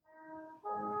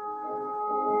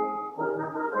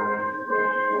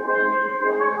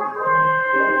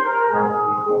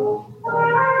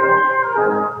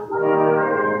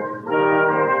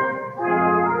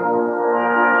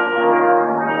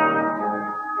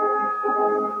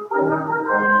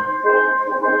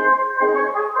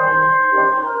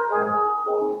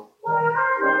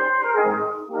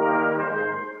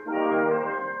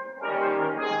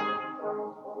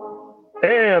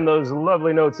those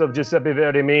lovely notes of Giuseppe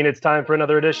Verdi mean it's time for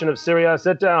another edition of Serie A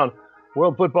Sit Down,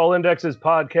 World Football Index's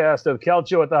podcast of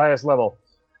Calcio at the highest level.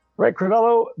 Right,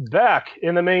 Crivello back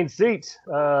in the main seat,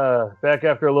 back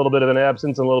after a little bit of an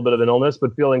absence and a little bit of an illness,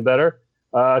 but feeling better.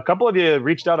 A couple of you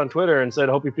reached out on Twitter and said,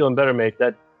 "Hope you're feeling better, mate."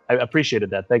 I appreciated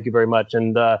that. Thank you very much,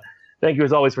 and thank you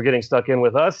as always for getting stuck in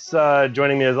with us,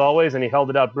 joining me as always. And he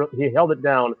held it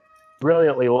down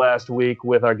brilliantly last week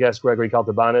with our guest Gregory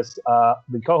Caltabanis,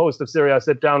 the co-host of Serie A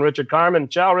Sit Down, Richard Carmen.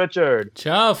 Ciao, Richard.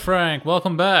 Ciao, Frank.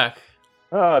 Welcome back.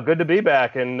 Good to be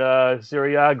back. And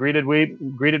Serie A greeted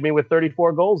me with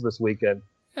 34 goals this weekend.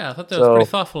 Yeah, I thought that was pretty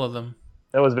thoughtful of them.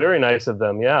 That was very nice of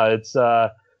them. Yeah, it's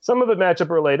some of it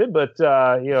matchup related, but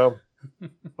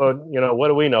but what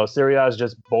do we know? Serie A is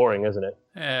just boring, isn't it?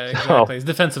 Yeah, exactly. It's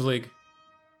defensive league.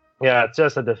 Yeah, it's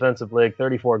just a defensive league.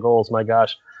 34 goals, my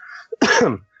gosh.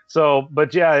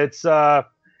 But yeah, it's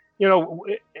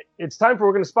it's time for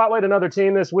we're going to spotlight another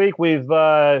team this week. We've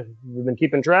been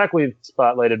keeping track. We've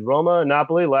spotlighted Roma,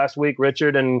 Napoli last week.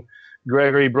 Richard and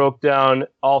Gregory broke down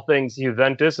all things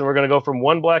Juventus, and we're going to go from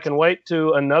one black and white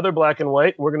to another black and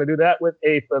white. We're going to do that with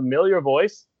a familiar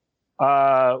voice.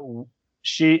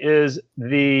 She is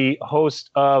the host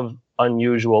of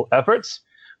Unusual Efforts,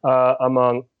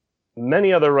 among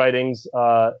many other writings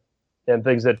and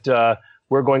things that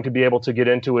we're going to be able to get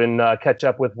into and catch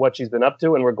up with what she's been up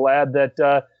to. And we're glad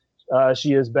that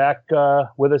she is back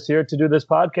with us here to do this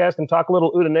podcast and talk a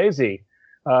little Udinese.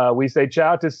 We say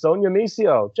ciao to Sonia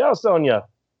Misio. Ciao, Sonia.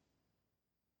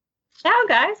 Ciao,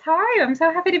 guys. How are you? I'm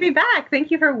so happy to be back.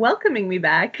 Thank you for welcoming me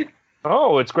back.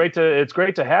 Oh, it's great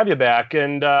to have you back.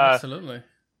 And absolutely.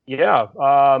 Yeah.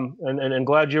 And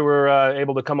glad you were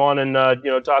able to come on and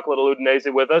talk a little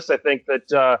Udinese with us. I think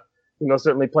that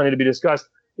certainly plenty to be discussed.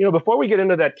 Before we get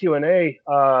into that Q&A,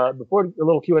 before a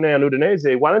little Q&A on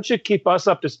Udinese, why don't you keep us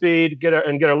up to speed, get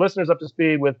our listeners up to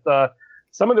speed with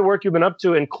some of the work you've been up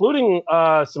to, including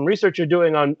some research you're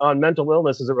doing on mental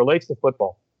illness as it relates to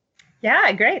football.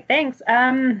 Yeah, great. Thanks.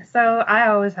 So I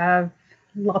always have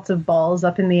lots of balls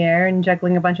up in the air and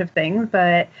juggling a bunch of things,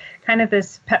 but kind of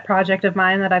this pet project of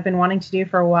mine that I've been wanting to do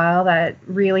for a while that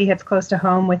really hits close to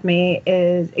home with me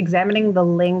is examining the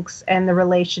links and the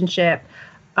relationship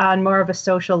on more of a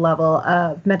social level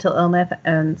of mental illness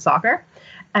and soccer.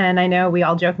 And I know we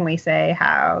all jokingly say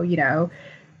how,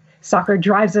 soccer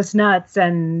drives us nuts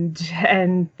and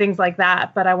things like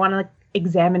that, but I want to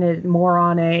examine it more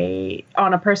on a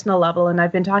personal level. And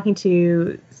I've been talking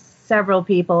to several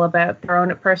people about their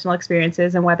own personal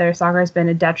experiences and whether soccer has been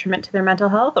a detriment to their mental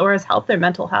health or has helped their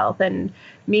mental health. And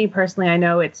me personally, I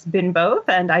know it's been both.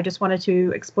 And I just wanted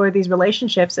to explore these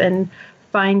relationships and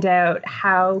find out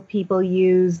how people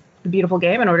use the beautiful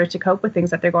game in order to cope with things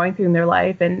that they're going through in their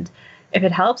life. And if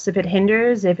it helps, if it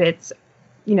hinders, if it's,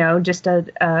 just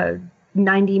a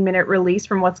 90-minute release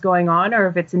from what's going on, or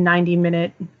if it's a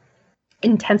 90-minute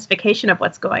intensification of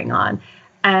what's going on.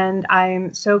 And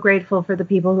I'm so grateful for the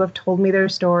people who have told me their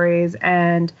stories,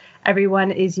 and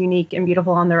everyone is unique and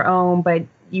beautiful on their own, but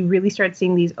you really start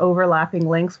seeing these overlapping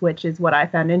links, which is what I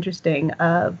found interesting,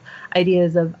 of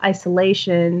ideas of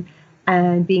isolation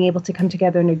and being able to come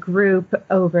together in a group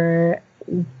over,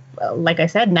 like I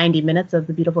said, 90 minutes of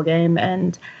the beautiful game,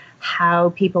 and how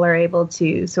people are able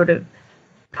to sort of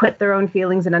put their own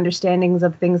feelings and understandings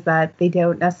of things that they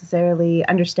don't necessarily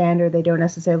understand or they don't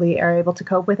necessarily are able to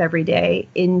cope with every day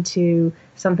into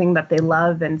something that they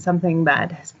love and something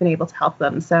that has been able to help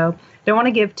them. So I don't want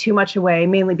to give too much away,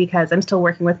 mainly because I'm still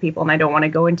working with people and I don't want to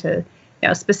go into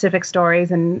specific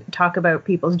stories and talk about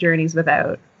people's journeys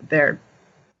without their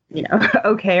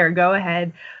okay or go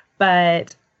ahead.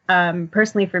 But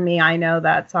personally for me, I know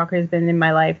that soccer has been in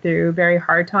my life through very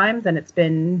hard times, and it's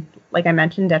been, like I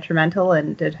mentioned, detrimental,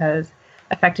 and it has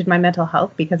affected my mental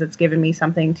health because it's given me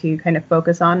something to kind of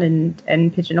focus on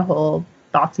and pigeonhole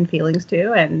thoughts and feelings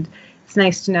to. And it's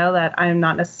nice to know that I'm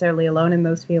not necessarily alone in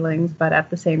those feelings, but at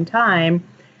the same time,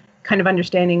 kind of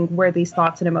understanding where these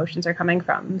thoughts and emotions are coming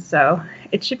from. So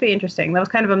it should be interesting. That was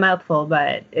kind of a mouthful,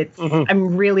 but it's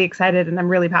I'm really excited and I'm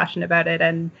really passionate about it.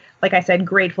 And like I said,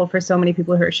 grateful for so many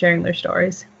people who are sharing their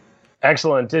stories.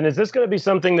 Excellent. And is this going to be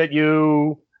something that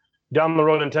you down the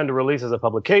road intend to release as a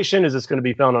publication? Is this going to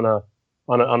be found on a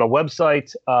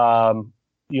website? I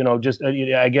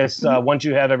guess once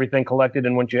you have everything collected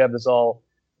and once you have this all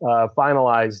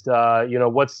finalized,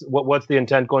 what's the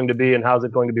intent going to be and how's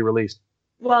it going to be released?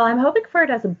 Well, I'm hoping for it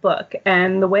as a book,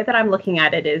 and the way that I'm looking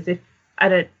at it is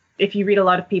if you read a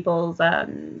lot of people's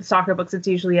soccer books, it's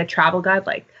usually a travel guide,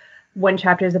 like one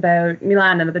chapter is about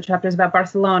Milan, another chapter is about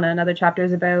Barcelona, another chapter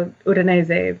is about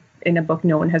Udinese in a book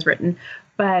no one has written.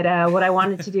 But what I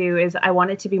wanted to do is I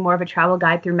wanted to be more of a travel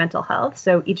guide through mental health.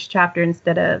 So each chapter,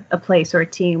 instead of a place or a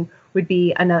team, would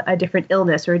be a different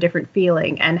illness or a different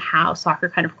feeling, and how soccer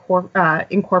kind of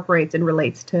incorporates and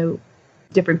relates to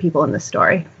different people in the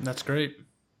story. That's great.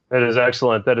 That is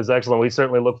excellent. We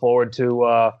certainly look forward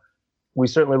to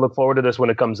this when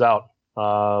it comes out.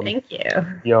 Thank you.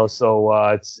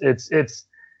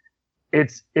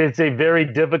 It's a very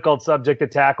difficult subject to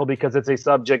tackle because it's a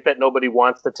subject that nobody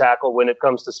wants to tackle when it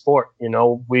comes to sport.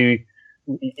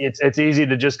 It's easy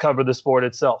to just cover the sport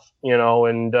itself,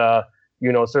 and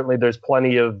certainly there's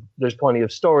plenty of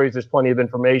stories, there's plenty of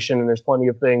information, and there's plenty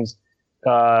of things,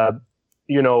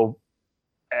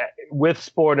 with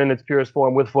sport in its purest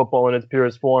form, with football in its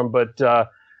purest form. But,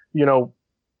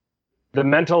 the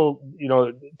mental,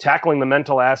 tackling the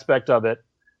mental aspect of it,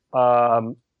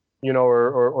 or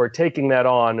taking that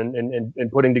on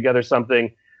and putting together something,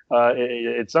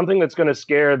 it's something that's going to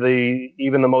scare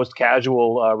even the most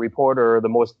casual reporter or the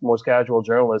most casual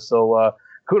journalist. So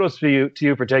kudos to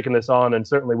you for taking this on, and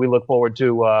certainly we look forward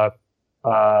to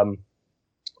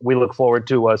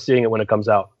seeing it when it comes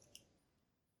out.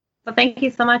 Well, thank you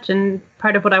so much. And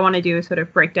part of what I want to do is sort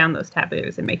of break down those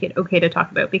taboos and make it okay to talk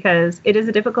about, because it is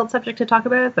a difficult subject to talk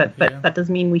about, but that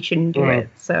doesn't mean we shouldn't do it.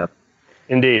 So,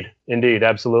 indeed,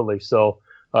 absolutely. So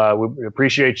we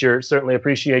certainly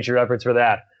appreciate your efforts for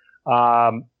that.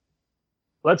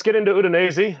 Let's get into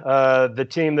Udinese, the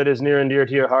team that is near and dear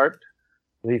to your heart,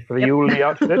 the Friuli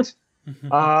outfit.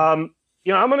 I'm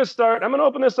going to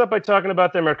open this up by talking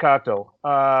about their Mercato.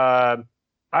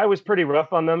 I was pretty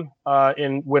rough on them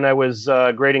when I was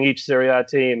grading each Serie A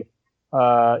team,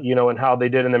 and how they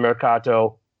did in the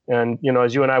Mercato. And,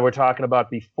 as you and I were talking about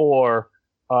before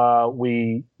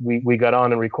we got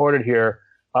on and recorded here,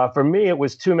 for me, it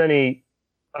was too many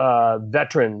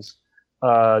veterans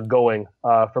going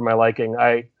for my liking.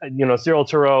 Cyril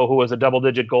Theroux, who was a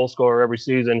double-digit goal scorer every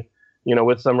season,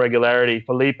 with some regularity.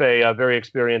 Felipe, a very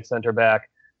experienced center back,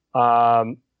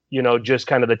 just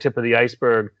kind of the tip of the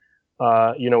iceberg.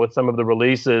 With some of the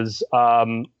releases,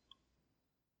 and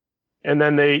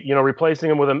then they, replacing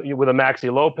him with a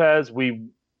Maxi Lopez. We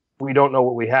don't know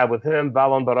what we have with him.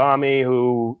 Valon Barami,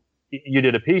 who you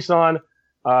did a piece on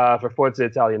for Forza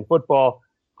Italian Football.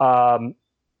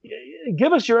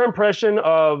 Give us your impression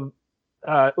of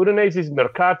Udinese's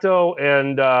Mercato,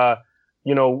 and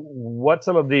what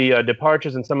some of the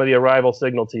departures and some of the arrivals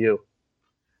signal to you.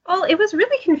 Well, it was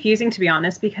really confusing, to be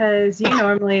honest, because you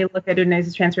normally look at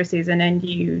Udinese's transfer season and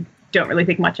you don't really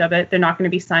think much of it. They're not going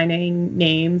to be signing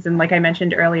names. And like I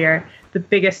mentioned earlier, the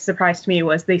biggest surprise to me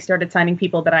was they started signing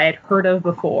people that I had heard of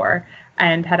before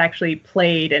and had actually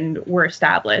played and were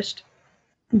established.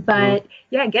 But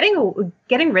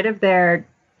getting rid of their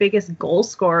biggest goal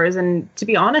scorers and, to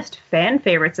be honest, fan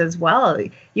favorites as well.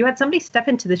 You had somebody step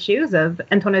into the shoes of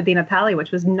Antonio Di Natale,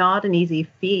 which was not an easy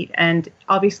feat. And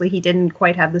obviously he didn't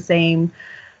quite have the same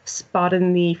spot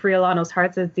in the Friulanos'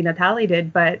 hearts as Di Natale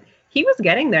did, but he was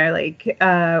getting there.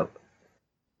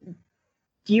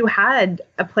 You had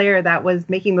a player that was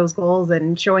making those goals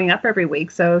and showing up every week.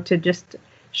 So to just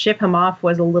ship him off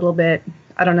was a little bit,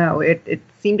 I don't know, it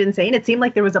seemed insane. It seemed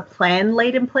like there was a plan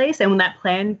laid in place. And when that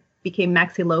plan became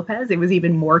Maxi Lopez, it was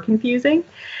even more confusing.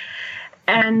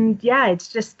 And it's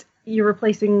just, you're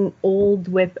replacing old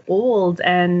with old,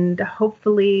 and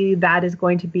hopefully that is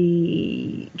going to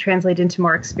be translated into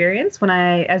more experience.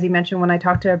 As you mentioned, when I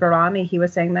talked to Barami, he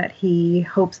was saying that he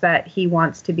hopes that he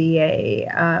wants to be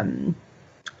a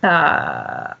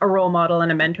role model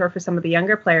and a mentor for some of the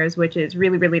younger players, which is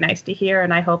really, really nice to hear.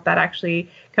 And I hope that actually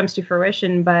comes to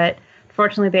fruition. But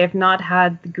fortunately, they have not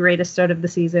had the greatest start of the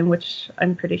season, which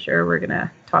I'm pretty sure we're going to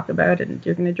talk about, and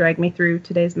you're going to drag me through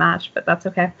today's match, but that's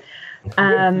okay.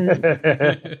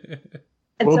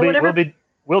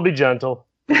 We'll be gentle.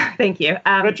 Thank you.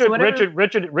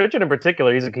 Richard in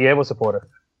particular, he's a Chievo supporter.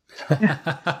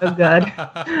 Oh God,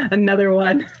 another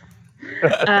one.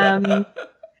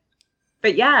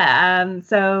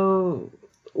 So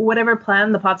whatever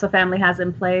plan the Pozzo family has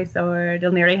in place or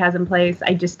Del Neri has in place,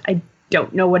 I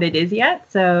don't know what it is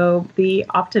yet. So the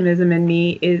optimism in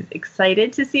me is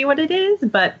excited to see what it is,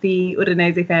 but the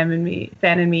Udinese fan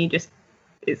in me just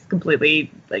is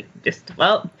completely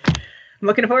I'm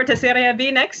looking forward to Serie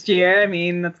B next year. I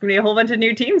mean, that's going to be a whole bunch of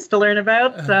new teams to learn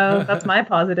about. So that's my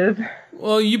positive.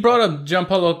 Well, you brought up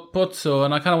Gianpaolo Pozzo,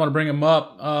 and I kind of want to bring him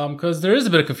up because there is a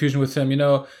bit of confusion with him.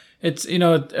 It's,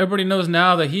 everybody knows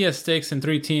now that he has stakes in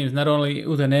three teams, not only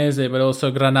Udinese, but also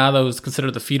Granada, who's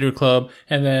considered the feeder club,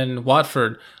 and then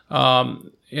Watford.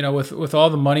 with all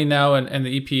the money now and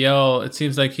the EPL, it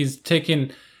seems like he's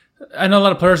taking. I know a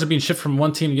lot of players are being shipped from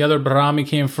one team to the other. Brahimi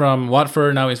came from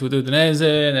Watford, now he's with Udinese,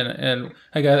 and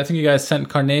I think you guys sent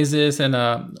Karnezis and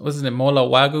what's his name, Mola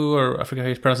Wagu, or I forget how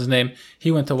you pronounce his name. He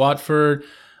went to Watford.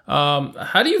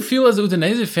 How do you feel as a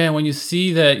Udinese fan when you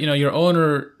see that your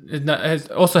owner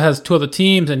also has two other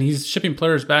teams and he's shipping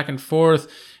players back and forth?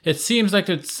 It seems like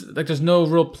there's no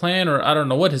real plan, or I don't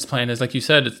know what his plan is. Like you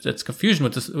said, it's confusion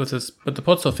with the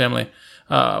Pozzo family.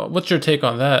 What's your take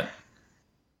on that?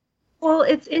 Well,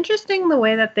 it's interesting the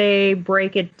way that they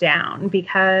break it down,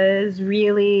 because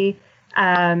really,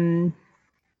 you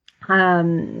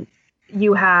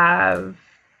have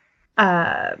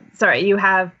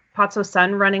Pozzo's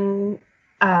son running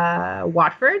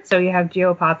Watford. So you have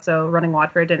Gio Pozzo running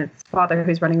Watford, and it's father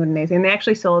who's running Udinese. And they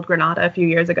actually sold Granada a few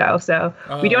years ago, so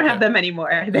we don't have them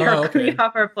anymore. They are clean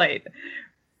off our plate.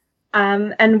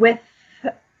 And with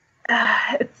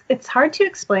it's hard to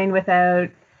explain without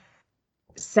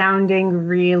sounding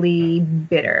really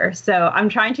bitter. So I'm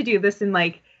trying to do this in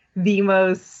like the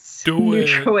most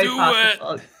neutral way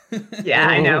possible. Yeah,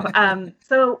 I know.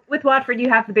 So with Watford, you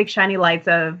have the big shiny lights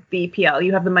of the EPL.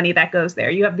 You have the money that goes there.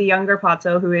 You have the younger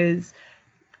Pozzo, who is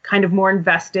kind of more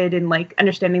invested in like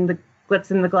understanding the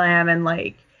glitz and the glam and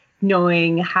like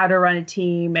knowing how to run a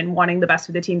team and wanting the best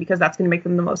for the team, because that's going to make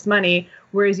them the most money.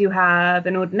 Whereas you have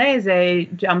an Udinese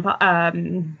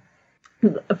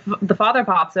the father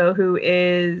Pozzo, who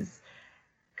is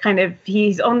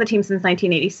he's owned the team since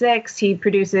 1986. He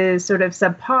produces sort of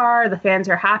subpar. The fans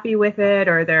are happy with it,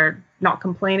 or they're not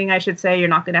complaining, I should say. You're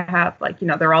not going to have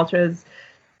their ultras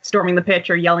storming the pitch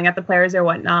or yelling at the players or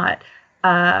whatnot.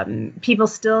 People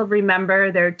still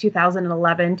remember their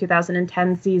 2011,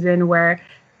 2010 season where,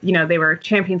 they were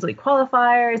Champions League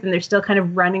qualifiers, and they're still kind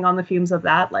of running on the fumes of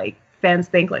that. Like, fans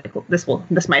think this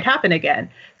might happen again.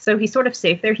 So he's sort of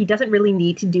safe there. He doesn't really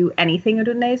need to do anything at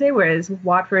Udinese, whereas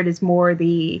Watford is more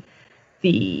the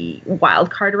wild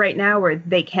card right now, where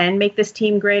they can make this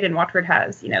team great. And Watford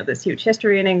has, this huge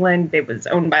history in England. It was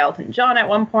owned by Elton John at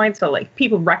one point, so like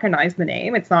people recognize the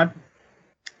name.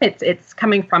 It's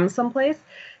coming from someplace.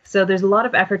 So there's a lot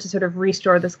of effort to sort of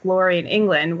restore this glory in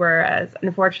England, whereas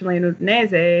unfortunately in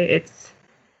Udinese, it's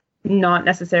not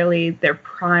necessarily their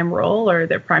prime role or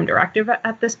their prime directive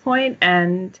at this point.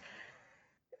 And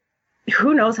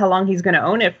who knows how long he's going to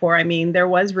own it for. I mean, there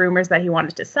was rumors that he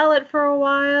wanted to sell it for a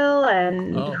while,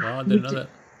 and I didn't know that.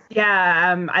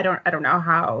 Yeah, I don't know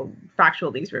how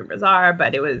factual these rumors are,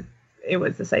 but it was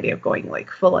this idea of going like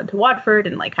full into Watford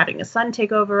and like having his son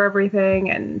take over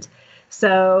everything. And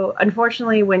so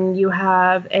unfortunately, when you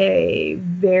have a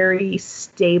very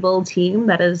stable team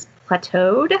that is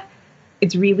plateaued,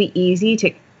 it's really easy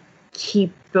to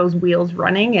keep those wheels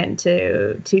running and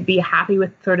to be happy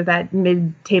with sort of that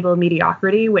mid-table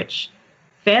mediocrity, which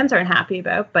fans aren't happy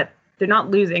about, but they're not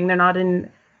losing. They're not in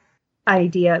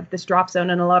idea of this drop zone.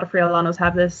 And a lot of Friulanos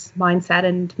have this mindset,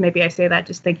 and maybe I say that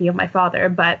just thinking of my father,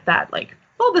 but that like,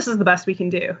 well, this is the best we can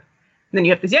do. And then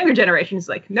you have this younger generation who's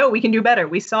like, no, we can do better.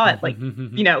 We saw it like,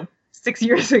 6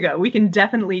 years ago. We can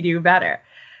definitely do better.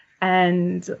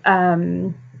 And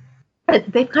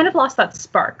they've kind of lost that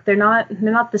spark. They're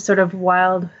not this sort of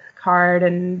wild card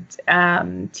and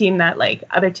team that like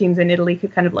other teams in Italy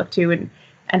could kind of look to and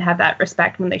have that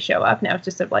respect when they show up. Now it's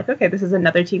just sort of like, okay, this is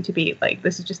another team to beat. Like,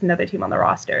 this is just another team on the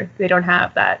roster. They don't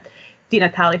have that Di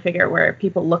Natale figure where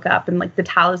people look up and like the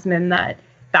talisman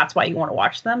that's why you want to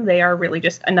watch them. They are really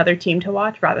just another team to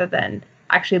watch rather than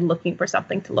actually looking for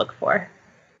something to look for.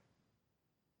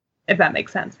 If that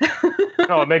makes sense.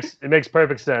 No, it makes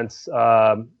perfect sense.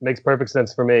 Makes perfect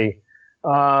sense for me.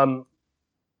 The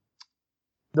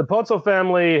Pozzo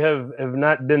family have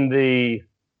not been they've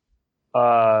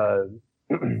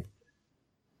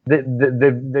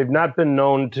not been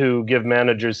known to give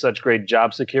managers such great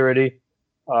job security.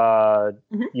 And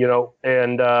we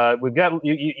got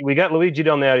Luigi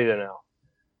Del Nerida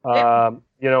now.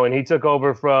 And he took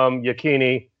over from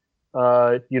Iachini,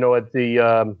 at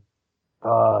the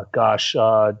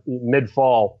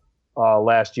mid-fall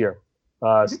last year.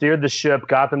 Steered the ship,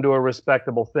 got them to a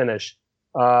respectable finish.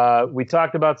 We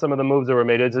talked about some of the moves that were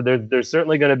made. There's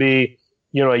certainly going to be,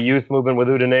 a youth movement with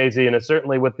Udinese, and it's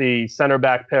certainly with the center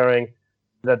back pairing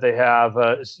that they have.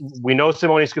 We know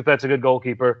Simone Scuffet's a good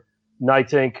goalkeeper.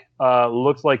 Nightingale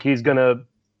looks like he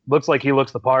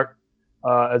looks the part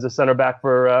as a center back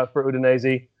for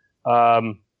Udinese.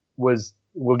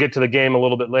 We'll get to the game a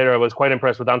little bit later. I was quite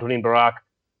impressed with Antonin Barak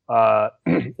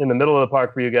in the middle of the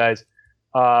park for you guys.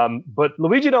 But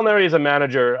Luigi Del Neri is a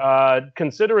manager,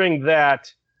 considering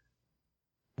that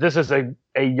this is a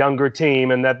younger team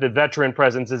and that the veteran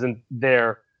presence isn't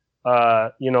there.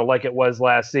 like it was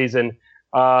last season.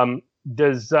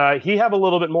 Does he have a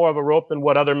little bit more of a rope than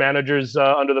what other managers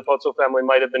under the Pozzo family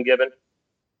might have been given?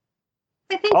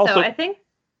 I think so.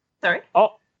 Sorry.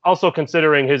 Also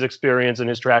considering his experience and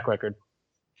his track record.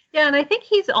 Yeah, and I think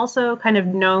he's also kind of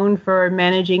known for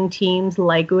managing teams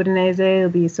like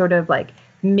Udinese, these sort of like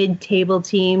mid-table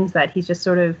teams that he's just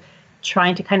sort of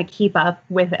trying to kind of keep up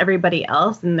with everybody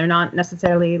else, and they're not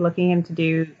necessarily looking him to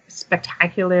do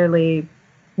spectacularly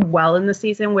well in the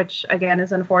season, which again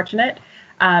is unfortunate,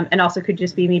 and also could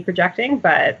just be me projecting,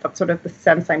 but that's sort of the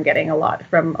sense I'm getting a lot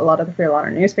from a lot of the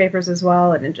Friulano newspapers as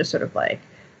well, and it just sort of like,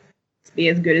 let's be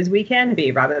as good as we can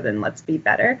be rather than let's be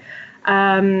better.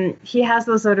 He has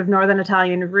those sort of Northern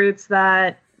Italian roots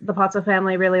that the Pozzo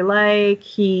family really like.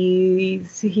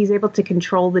 He's able to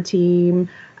control the team.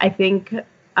 I think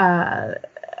the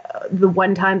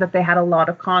one time that they had a lot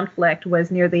of conflict was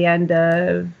near the end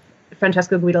of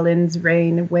Francesco Guidolin's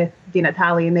reign with Di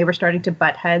Natale, and they were starting to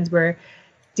butt heads where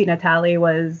Di Natale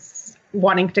was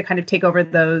wanting to kind of take over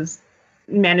those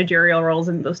managerial roles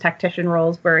and those tactician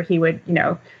roles where he would,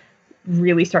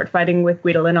 really start fighting with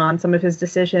Guidolin on some of his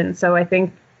decisions. So I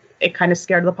think it kind of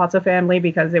scared the Pozzo family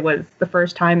because it was the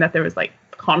first time that there was like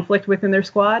conflict within their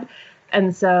squad.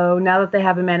 And so now that they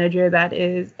have a manager that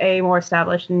is A, more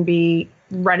established, and B,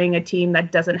 running a team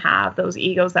that doesn't have those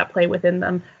egos that play within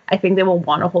them, I think they will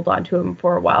want to hold on to him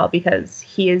for a while because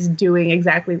he is doing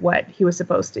exactly what he was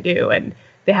supposed to do. And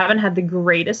they haven't had the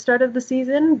greatest start of the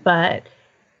season, but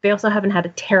they also haven't had a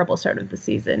terrible start of the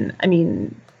season. I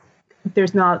mean,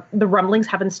 the rumblings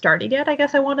haven't started yet, I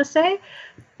guess I want to say.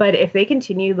 But if they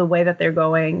continue the way that they're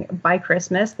going by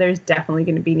Christmas, there's definitely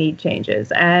going to be need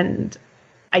changes. And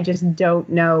I just don't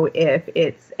know if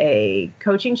it's a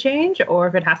coaching change or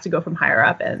if it has to go from higher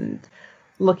up, and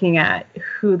looking at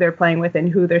who they're playing with and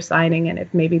who they're signing, and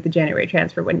if maybe the January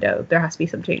transfer window, there has to be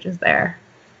some changes there.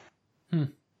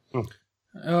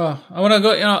 I want to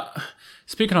go,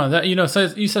 speaking on that, so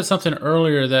you said something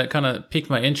earlier that kind of piqued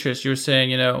my interest. You were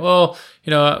saying,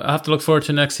 I have to look forward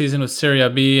to next season with Serie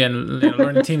B and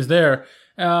learning teams there.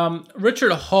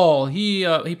 Richard Hall, he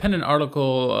penned an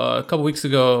article a couple weeks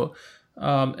ago,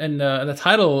 and the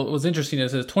title was interesting.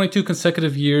 It says 22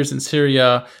 consecutive years in Serie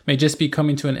A may just be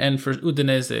coming to an end for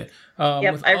Udinese.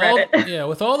 Yep, I read it. Yeah,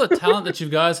 with all the talent that you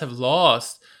guys have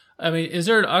lost, I mean, is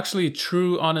there actually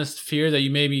true, honest fear that you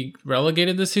may be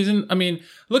relegated this season? I mean,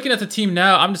 looking at the team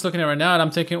now, I'm just looking at it right now, and I'm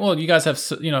thinking, well, you guys have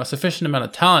a sufficient amount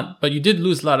of talent, but you did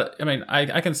lose a lot of. I mean,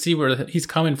 I can see where he's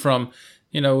coming from.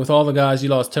 With all the guys you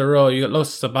lost, Terrell, you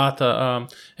lost Sabata,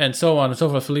 and so on and so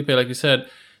forth, Felipe, like you said.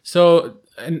 So,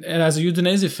 and as a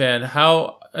Udinese fan,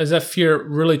 how is that fear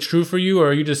really true for you, or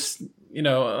are you just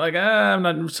I'm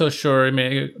not so sure. I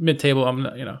mean, mid-table, I'm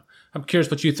not. I'm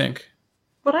curious what you think.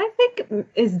 What I think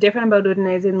is different about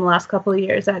Udinese in the last couple of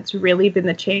years, that's really been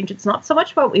the change. It's not so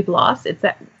much what we've lost, it's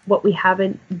that what we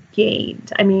haven't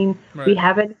gained. I mean, right. We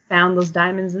haven't found those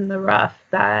diamonds in the rough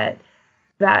that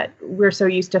we're so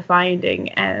used to finding,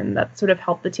 and that sort of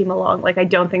helped the team along. Like, I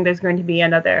don't think there's going to be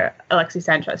another Alexis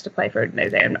Sanchez to play for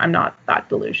Udinese. I'm not that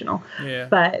delusional. Yeah.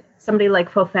 But somebody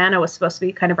like Fofana was supposed to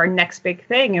be kind of our next big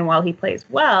thing, and while he plays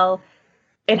well,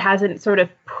 it hasn't sort of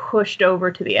pushed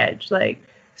over to the edge. Like,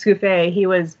 Scuffe, he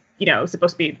was,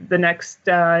 supposed to be the next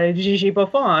Gigi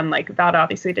Buffon. Like, that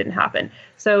obviously didn't happen.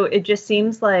 So it just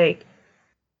seems like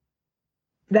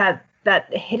that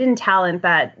hidden talent,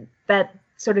 that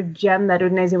sort of gem that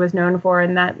Udinese was known for,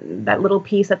 and that little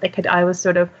piece that they could always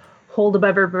sort of hold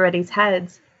above everybody's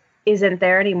heads, isn't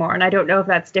there anymore. And I don't know if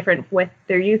that's different with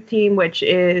their youth team, which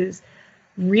is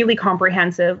really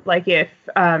comprehensive. Like, if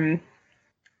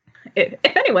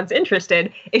anyone's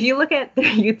interested, if you look at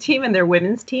their youth team and their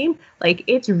women's team, like,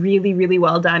 it's really, really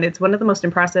well done. It's one of the most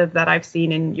impressive that I've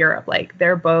seen in Europe. Like,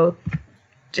 they're both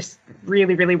just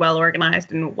really, really well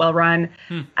organized and well run.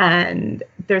 And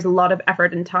there's a lot of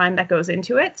effort and time that goes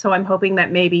into it. So I'm hoping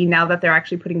that maybe now that they're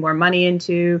actually putting more money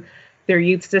into their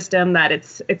youth system, that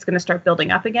it's going to start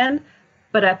building up again.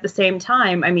 But at the same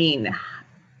time, I mean,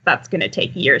 that's going to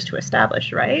take years to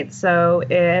establish, right? So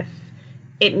if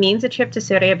it means a trip to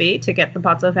Serie B to get the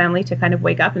Pozzo family to kind of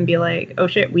wake up and be like, oh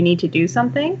shit, we need to do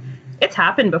something. It's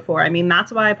happened before. I mean,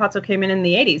 that's why Pozzo came in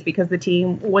the 80s, because the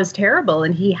team was terrible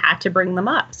and he had to bring them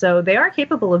up. So they are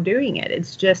capable of doing it.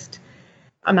 It's just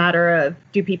a matter of,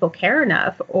 do people care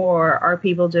enough, or are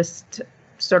people just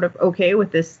sort of okay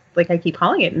with this, like I keep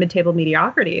calling it, mid-table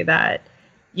mediocrity, that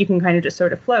you can kind of just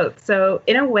sort of float. So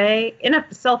in a way, in a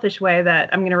selfish way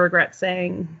that I'm going to regret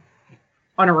saying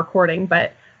on a recording,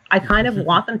 but I kind of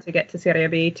want them to get to Serie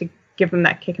B to give them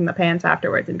that kick in the pants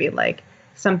afterwards and be like,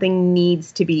 something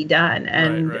needs to be done.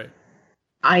 And right.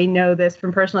 I know this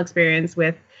from personal experience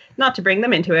with, not to bring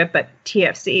them into it, but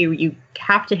TFC, you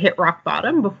have to hit rock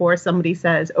bottom before somebody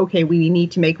says, okay, we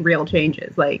need to make real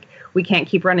changes. Like, we can't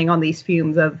keep running on these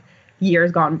fumes of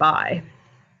years gone by.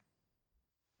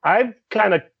 I've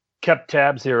kind of kept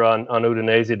tabs here on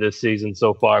Udinese this season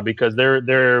so far because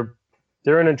they're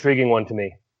an intriguing one to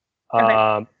me.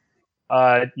 Okay.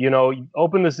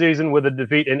 Open the season with a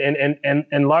defeat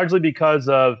and largely because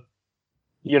of,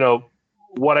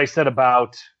 what I said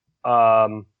about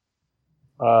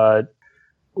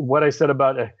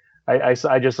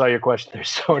I just saw your question there,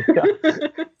 Sonia.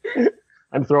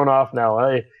 I'm thrown off now.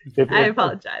 I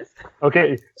apologize.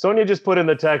 Okay, Sonia just put in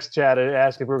the text chat and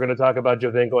asked if we were going to talk about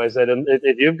Giovinco. I said,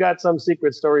 if you've got some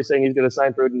secret story saying he's going to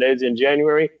sign for Udinese in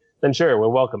January, then sure,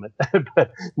 we'll welcome it.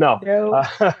 But no.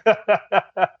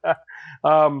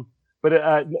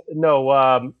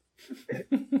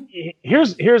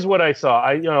 Here's what I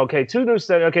saw. Two new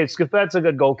center. Okay, Scafett's a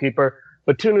good goalkeeper,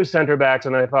 but two new center backs,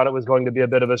 and I thought it was going to be a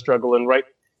bit of a struggle. And right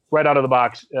out of the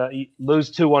box,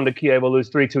 lose 2-1 to Kiev, lose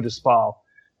 3-2 to Spal,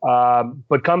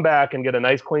 but come back and get a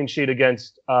nice clean sheet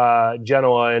against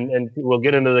Genoa, and we'll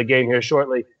get into the game here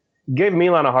shortly. Gave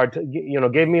Milan a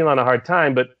hard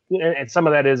time, but and some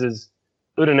of that is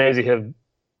Udinese have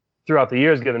throughout the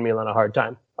years given Milan a hard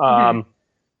time.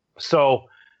 So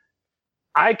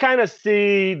I kind of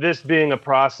see this being a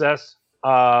process.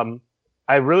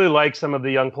 I really like some of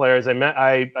the young players.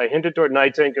 I hinted toward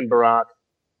Nightink and Barak.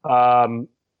 I'm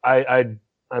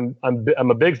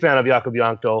a big fan of Jakub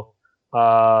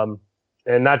Jankto,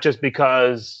 and not just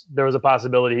because there was a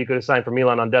possibility he could have signed for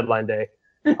Milan on deadline day.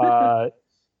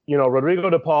 Rodrigo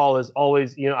De Paul is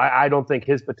always, I don't think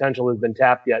his potential has been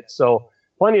tapped yet. So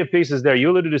plenty of pieces there. You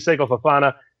alluded to Seko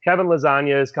Fofana. Kevin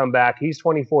Lasagna has come back. He's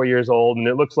 24 years old, and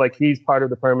it looks like he's part of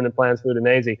the permanent plans for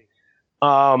Udinese.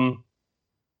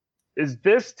 Is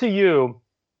this to you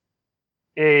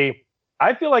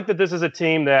I feel like that this is a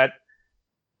team that,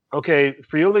 okay,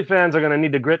 Friuli fans are going to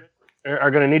need to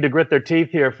grit their teeth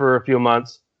here for a few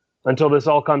months until this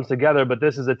all comes together. But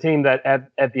this is a team that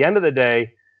at the end of the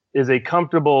day is a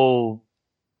comfortable,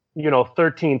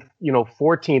 13th,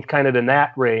 14th, kind of in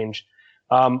that range.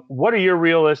 What are your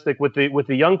realistic with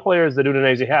the young players that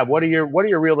Udinese have? What are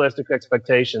your realistic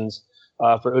expectations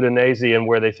for Udinese and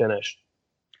where they finish?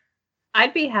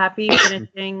 I'd be happy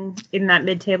finishing in that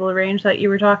mid-table range that you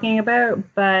were talking about,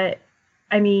 but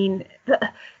I mean,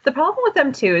 the problem with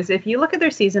them too is if you look at their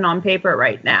season on paper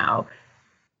right now,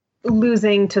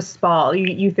 losing to Spal,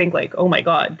 you think like, oh my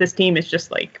God, this team is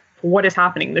just like, what is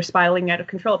happening? They're spiraling out of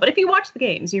control. But if you watch the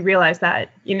games, you realize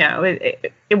that,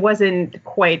 it wasn't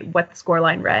quite what the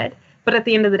scoreline read. But at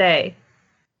the end of the day,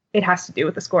 it has to do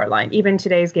with the scoreline. Even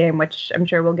today's game, which I'm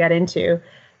sure we'll get into,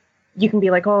 you can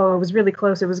be like, oh, it was really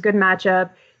close. It was a good matchup.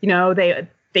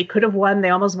 They could have won. They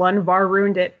almost won. VAR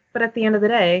ruined it. But at the end of the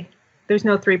day, there's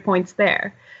no 3 points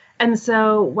there. And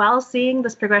so while seeing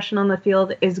this progression on the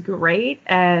field is great,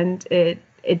 and it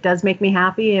does make me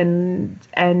happy, and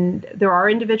there are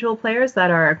individual players that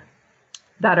are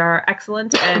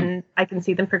excellent, and I can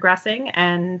see them progressing,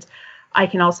 and I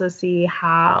can also see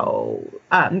how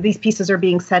these pieces are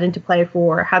being set into play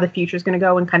for how the future is going to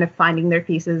go, and kind of finding their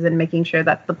pieces and making sure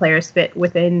that the players fit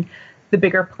within the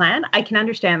bigger plan. I can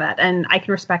understand that, and I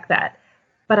can respect that.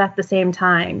 But at the same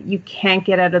time, you can't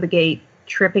get out of the gate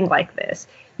tripping like this.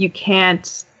 You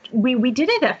can't. We did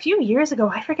it a few years ago.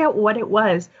 I forget what it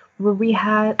was, where we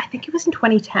had, I think it was in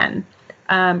 2010,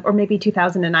 or maybe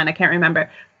 2009. I can't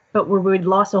remember. But where we'd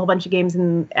lost a whole bunch of games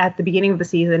at the beginning of the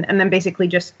season, and then basically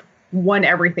just won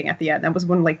everything at the end. That was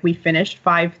when we finished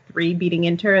 5-3 beating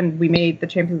Inter, and we made the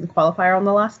Champions League qualifier on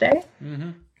the last day.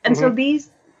 Mm-hmm. And so these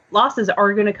losses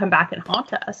are going to come back and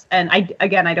haunt us. And I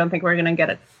don't think we're going to get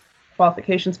a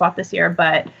qualification spot this year.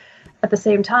 But at the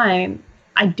same time,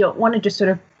 I don't want to just sort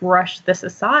of brush this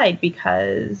aside,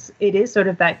 because it is sort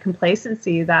of that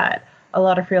complacency that a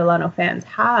lot of Friulano fans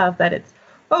have, that it's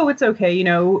okay.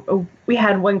 We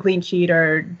had one clean sheet,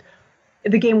 or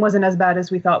the game wasn't as bad as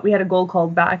we thought. We had a goal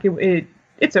called back.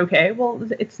 It's okay. Well,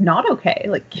 it's not okay.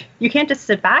 Like, you can't just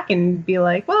sit back and be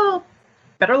like, well,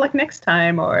 better luck next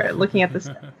time, or looking at this.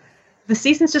 The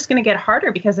season's just going to get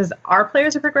harder, because as our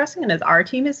players are progressing and as our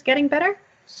team is getting better,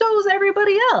 so is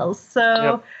everybody else. So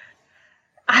yep.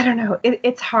 I don't know.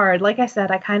 It's hard. Like I said,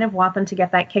 I kind of want them to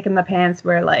get that kick in the pants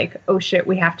where, like, oh shit,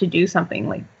 we have to do something.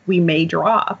 Like, we may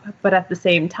drop. But at the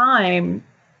same time,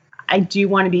 I do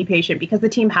want to be patient, because the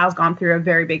team has gone through a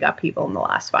very big upheaval in the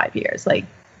last 5 years. Like,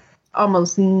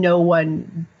 almost no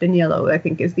one, Danilo, I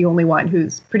think, is the only one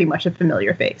who's pretty much a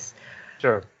familiar face.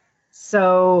 Sure.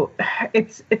 So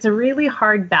it's a really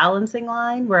hard balancing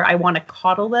line where I want to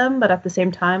coddle them, but at the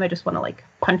same time, I just want to like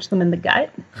punch them in the gut.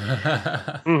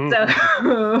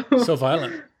 So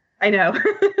violent. I know.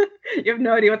 You have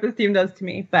no idea what this team does to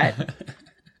me, but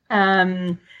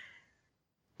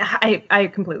I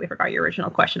completely forgot your original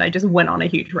question. I just went on a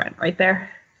huge rant right there.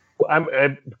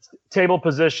 I'm table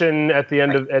position at the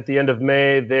end of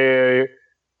May. They're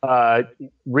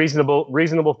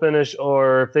reasonable finish,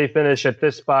 or if they finish at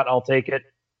this spot, I'll take it.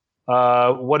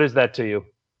 What is that to you?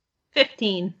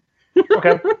 15.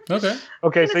 Okay.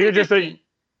 Okay. So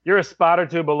you're a spot or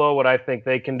two below what I think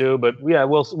they can do, but yeah,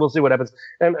 we'll see what happens.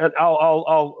 And we'll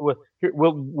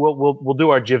do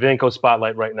our Giovinco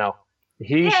spotlight right now.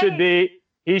 He should be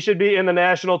in the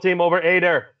national team over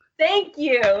Eder. Thank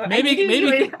you.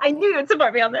 I knew you'd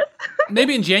support me on this.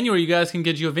 Maybe in January you guys can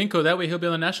get Giovinco. That way he'll be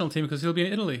on the national team because he'll be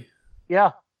in Italy.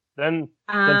 Yeah. Then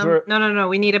no.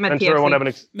 We need him at Ventura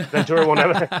PFC. Ventura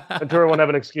won't have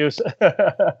an excuse.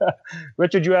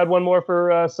 Richard, you had one more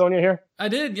for Sonia here? I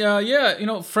did.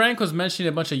 Yeah. Frank was mentioning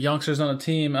a bunch of youngsters on the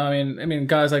team. I mean,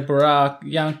 guys like Barak,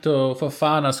 Yankto,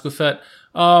 Fofana, Scuffet.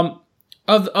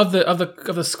 Of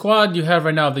the squad you have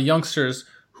right now, the youngsters,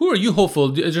 who are you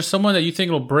hopeful? Is there someone that you think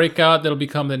will break out that'll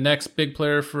become the next big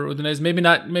player for Udinese? Maybe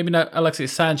not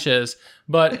Alexis Sanchez,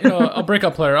 but a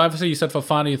breakout player. Obviously, you said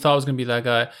Fofana, you thought was going to be that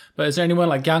guy. But is there anyone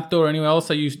like Yankto or anyone else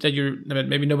that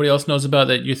maybe nobody else knows about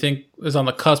that you think is on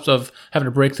the cusp of having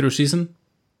a breakthrough season?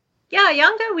 Yeah,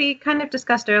 Yankto we kind of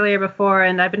discussed earlier before,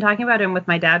 and I've been talking about him with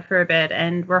my dad for a bit,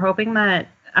 and we're hoping that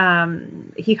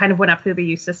he kind of went up through the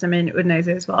youth system in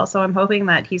Udinese as well. So I'm hoping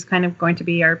that he's kind of going to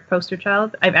be our poster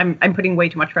child. I'm putting way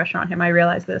too much pressure on him. I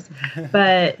realize this,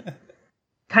 but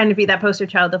kind of be that poster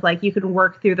child of like, you can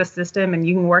work through the system and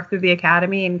you can work through the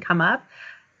academy and come up.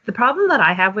 The problem that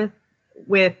I have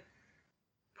with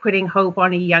putting hope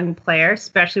on a young player,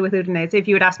 especially with Udinese, if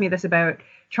you would ask me this about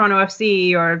Toronto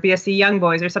FC or BSC Young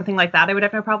Boys or something like that, I would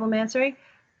have no problem answering.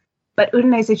 But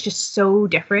Udinese is just so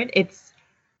different.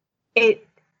 We've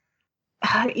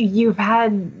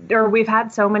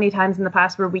had so many times in the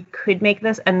past where we could make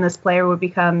this and this player would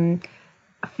become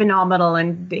phenomenal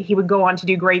and he would go on to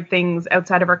do great things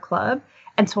outside of our club.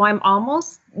 And so I'm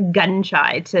almost gun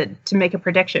shy to make a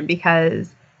prediction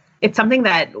because it's something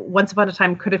that once upon a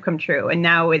time could have come true. And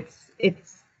now it's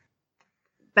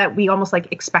that we almost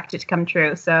like expect it to come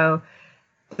true. So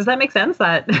does that make sense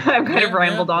that I've kind of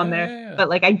rambled on there? Yeah. But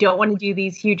like, I don't want to do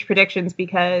these huge predictions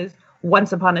because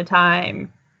once upon a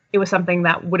time, it was something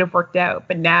that would have worked out.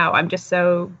 But now I'm just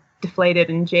so deflated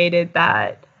and jaded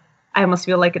that I almost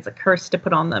feel like it's a curse to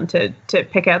put on them to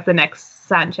pick out the next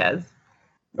Sanchez.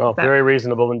 Oh, very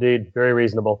reasonable indeed. Very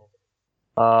reasonable.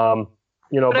 But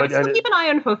I still keep an eye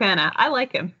on Fofana. I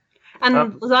like him. And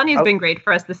Lasagna's been great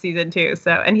for us this season too.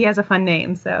 So, and he has a fun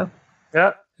name. So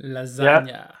yeah,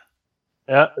 Lasagna.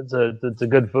 Yeah, it's a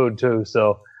good food too.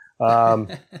 So, but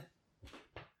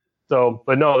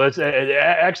no, that's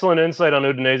excellent insight on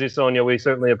Udinese, Sonia. We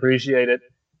certainly appreciate it.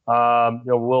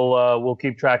 We'll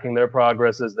keep tracking their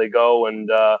progress as they go, and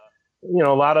a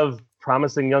lot of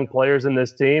promising young players in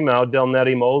this team. How Del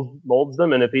Neri molds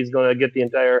them, and if he's going to get the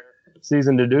entire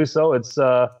season to do so, it's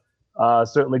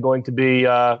certainly going to be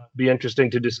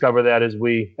interesting to discover that as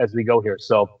we go here.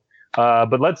 So,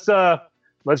 but let's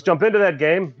jump into that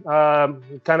game.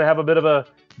 Kind of have a bit of a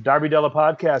Derby Della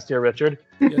podcast here, Richard.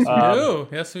 Yes, we do.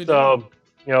 Yes, we do. So,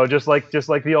 just like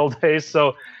the old days.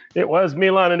 So it was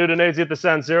Milan and Udinese at the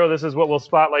San Siro. This is what we'll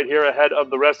spotlight here ahead of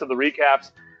the rest of the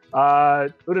recaps.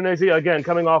 Udinese, again,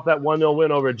 coming off that 1-0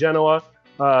 win over Genoa.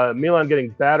 Milan getting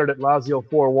battered at Lazio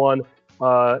 4-1,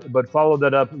 but followed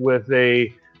that up with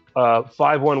a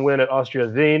 5-1 win at Austria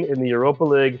Wien in the Europa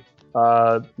League.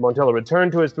 Montella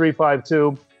returned to his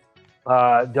 3-5-2.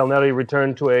 Del Neri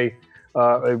returned to a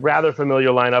rather familiar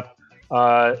lineup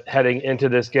heading into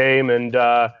this game, and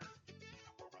a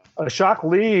shock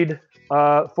lead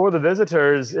for the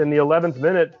visitors in the 11th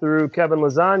minute through Kevin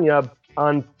Lasagna.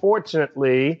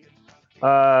 Unfortunately,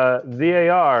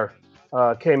 VAR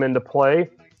came into play.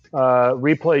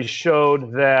 Replays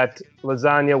showed that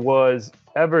Lasagna was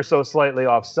ever so slightly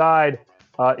offside,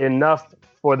 enough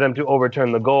for them to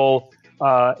overturn the goal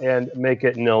and make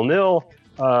it 0-0.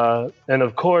 And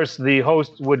of course, the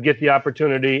host would get the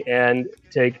opportunity and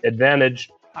take advantage.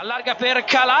 Allarga per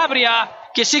Calabria,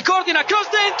 che si coordina, cross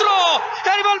dentro, e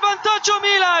arriva il vantaggio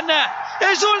Milan,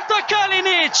 esulta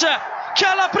Kalinic, che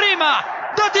alla prima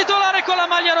da titolare con la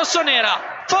maglia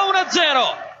rossonera, fa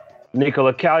 1-0.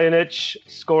 Nikola Kalinic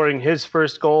scoring his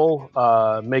first goal,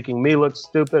 making me look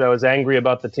stupid. I was angry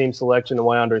about the team selection and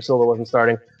why Andre Silva wasn't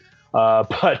starting.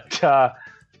 But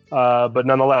but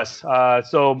nonetheless.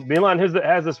 So Milan has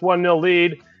this 1-0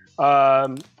 lead,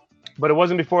 but it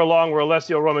wasn't before long where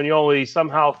Alessio Romagnoli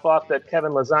somehow thought that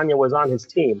Kevin Lasagna was on his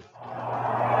team.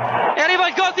 E arriva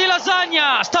il gol di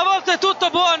Lasagna, stavolta è tutto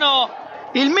buono,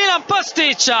 il Milan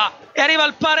pasticcia e arriva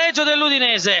il pareggio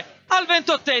dell'Udinese al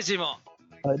 28esimo.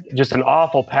 Just an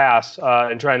awful pass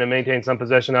and trying to maintain some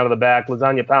possession out of the back.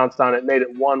 Lasagna pounced on it, made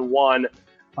it 1-1.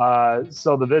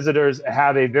 So the visitors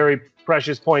have a very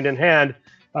precious point in hand,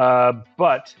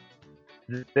 but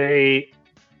they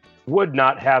would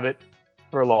not have it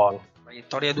for long.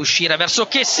 Traiettoria d'uscita verso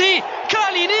Chessy,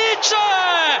 Kalinic,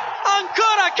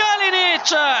 ancora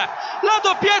Kalinic, la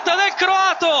doppietta del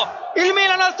croato, il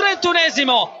Milan al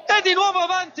 31esimo è di nuovo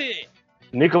avanti.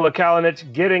 Nikola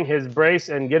Kalinic getting his brace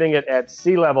and getting it at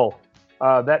sea level.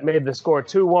 That made the score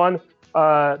 2-1.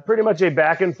 Pretty much a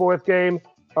back and forth game.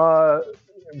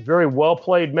 Very well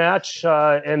played match.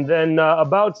 And then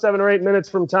about 7 or 8 minutes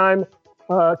from time,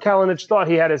 Kalinic thought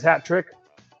he had his hat trick.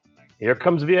 Here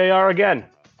comes VAR again.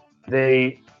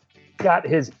 They got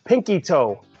his pinky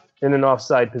toe in an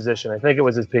offside position. I think it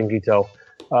was his pinky toe.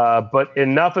 But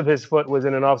enough of his foot was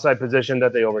in an offside position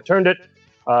that they overturned it.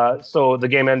 So the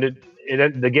game ended.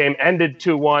 The game ended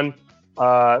 2-1.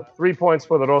 3 points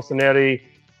for the Rossoneri,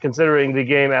 considering the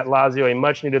game at Lazio a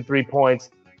much-needed 3 points.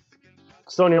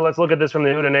 Sonia, let's look at this from the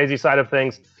Udinese side of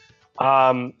things.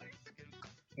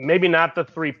 Maybe not the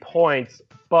 3 points,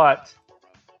 but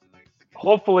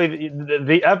hopefully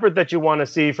the effort that you want to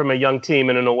see from a young team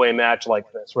in an away match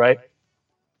like this, right?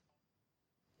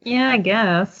 Yeah, I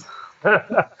guess.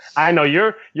 I know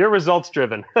you're results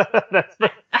driven.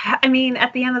 I mean,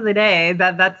 at the end of the day,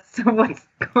 that's what's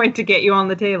going to get you on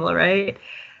the table, right?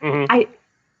 Mm-hmm.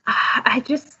 I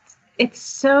just, it's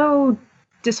so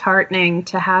disheartening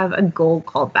to have a goal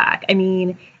called back. I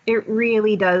mean, it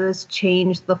really does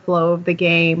change the flow of the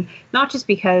game, not just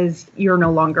because you're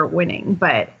no longer winning,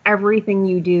 but everything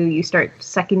you do, you start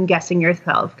second guessing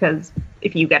yourself, because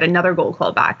if you get another goal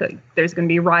called back, like, there's going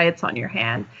to be riots on your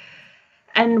hand.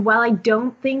 And while I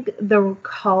don't think the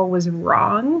call was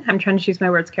wrong, I'm trying to choose my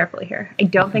words carefully here. I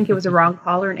don't think it was a wrong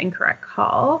call or an incorrect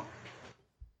call.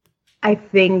 I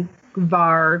think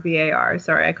VAR,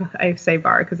 sorry, I say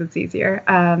VAR because it's easier,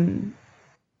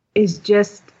 is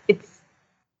just, it's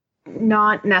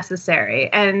not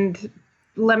necessary. And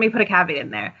let me put a caveat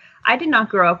in there. I did not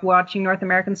grow up watching North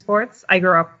American sports. I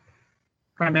grew up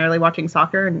primarily watching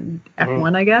soccer and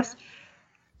F1, I guess.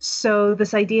 So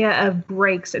this idea of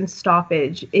breaks and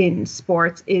stoppage in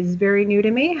sports is very new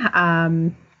to me.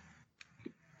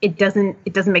 It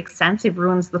doesn't make sense. It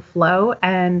ruins the flow.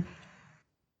 And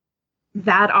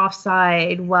that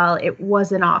offside, while it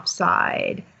wasn't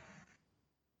offside,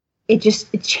 it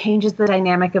changes the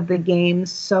dynamic of the game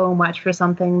so much for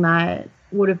something that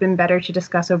would have been better to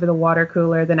discuss over the water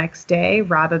cooler the next day,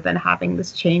 rather than having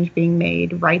this change being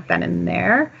made right then and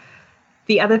there.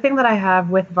 The other thing that I have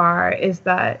with VAR is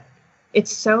that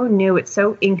it's so new, it's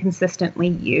so inconsistently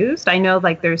used. I know,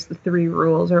 like, there's the 3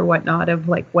 rules or whatnot of,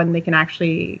 like, when they can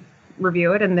actually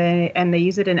review it, and they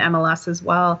use it in MLS as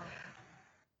well.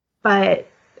 But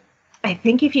I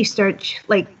think if you start,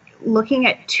 like, looking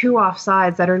at 2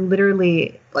 offsides that are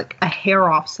literally, like, a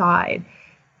hair offside,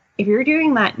 if you're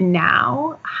doing that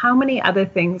now, how many other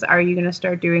things are you going to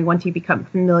start doing once you become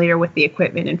familiar with the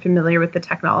equipment and familiar with the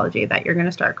technology, that you're going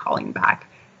to start calling back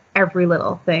every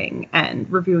little thing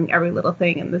and reviewing every little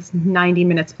thing? And this 90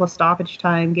 minutes plus stoppage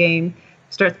time game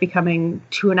starts becoming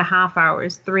 2.5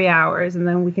 hours, 3 hours, and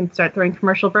then we can start throwing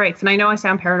commercial breaks. And I know I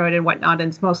sound paranoid and whatnot, and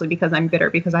it's mostly because I'm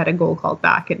bitter because I had a goal called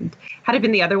back. And had it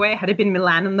been the other way, had it been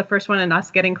Milan in the first one and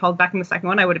us getting called back in the second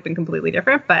one, I would have been completely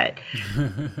different. But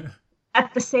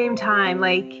at the same time,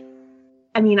 like,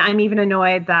 I mean, I'm even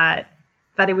annoyed that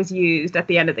it was used at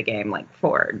the end of the game, like,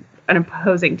 for an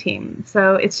opposing team.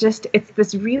 So it's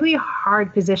this really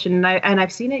hard position. And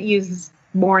I've seen it used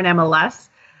more in MLS.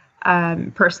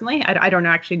 Personally, I don't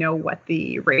actually know what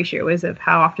the ratio is of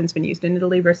how often it's been used in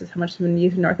Italy versus how much it's been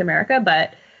used in North America,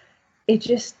 but it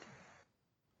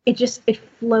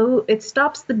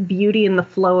stops the beauty and the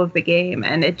flow of the game.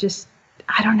 And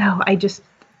I don't know.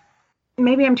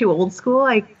 Maybe I'm too old school.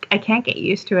 I can't get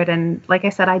used to it. And like I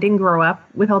said, I didn't grow up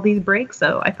with all these breaks,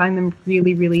 so I find them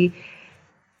really, really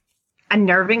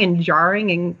unnerving and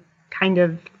jarring, and kind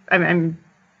of, I'm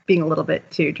being a little bit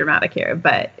too dramatic here,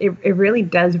 but it really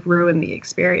does ruin the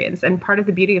experience. And part of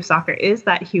the beauty of soccer is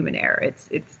that human error. It's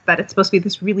that it's supposed to be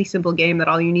this really simple game that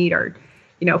all you need are,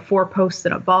 4 posts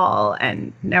and a ball,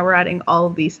 and now we're adding all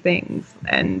of these things,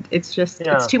 and it's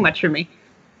too much for me.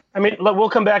 I mean, we'll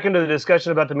come back into the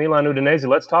discussion about the Milan Udinese.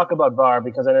 Let's talk about VAR,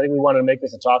 because I think we wanted to make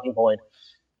this a talking point.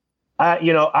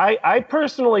 I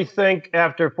personally think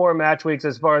after 4 match weeks,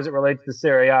 as far as it relates to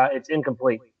Serie A, it's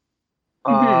incomplete.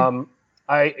 Mm-hmm.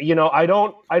 I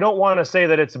don't want to say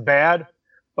that it's bad,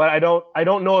 but I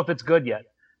don't know if it's good yet.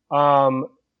 On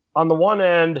the one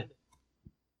end,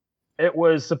 it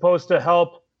was supposed to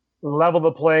help level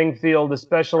the playing field,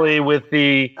 especially with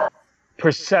the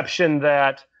perception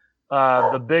that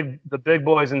the big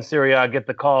boys in Serie A get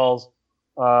the calls.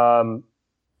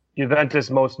 Juventus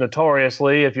most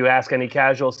notoriously, if you ask any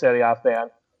casual Serie A fan.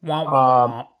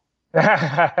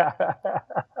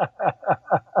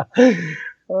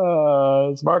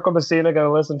 Is Marco Messina going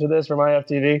to listen to this from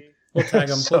IFTV? We'll tag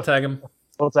him. We'll tag him.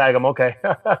 We'll tag him. Okay.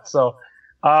 So,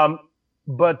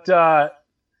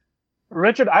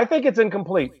 Richard, I think it's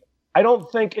incomplete. I don't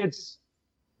think it's,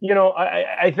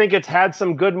 I think it's had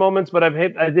some good moments, but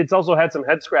it's also had some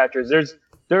head scratchers.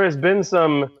 There have been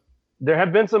some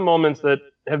moments that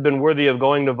have been worthy of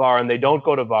going to VAR and they don't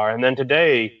go to VAR. And then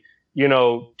today,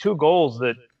 2 goals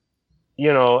that,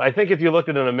 I think if you looked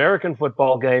at an American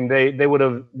football game, they would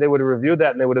have reviewed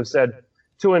that and they would have said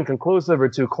too inconclusive or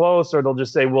too close, or they'll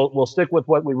just say we'll stick with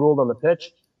what we ruled on the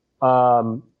pitch.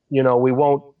 We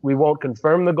won't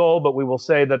confirm the goal, but we will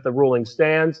say that the ruling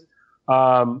stands.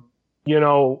 What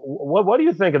do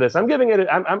you think of this? I'm grading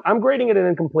it an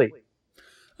incomplete.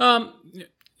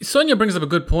 Sonia brings up a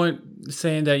good point,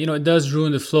 saying that it does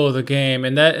ruin the flow of the game,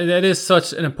 and that is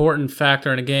such an important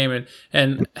factor in a game.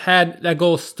 And had that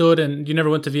goal stood and you never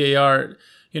went to VAR,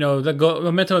 the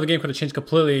momentum of the game could have changed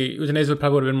completely. Udinese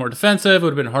probably would have been more defensive. It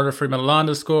would have been harder for Milan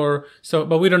to score.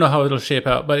 But we don't know how it'll shape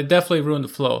out. But it definitely ruined the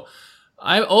flow.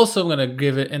 I also am going to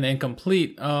give it an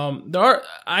incomplete. I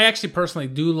actually personally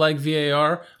do like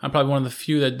VAR. I'm probably one of the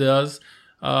few that does.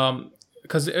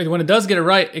 Because when it does get it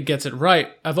right, it gets it right.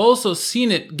 I've also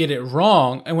seen it get it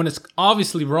wrong, and when it's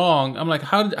obviously wrong, I'm like,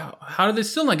 how did they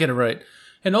still not get it right?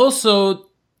 And also,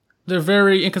 they're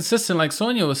very inconsistent, like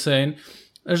Sonia was saying.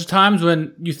 There's times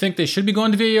when you think they should be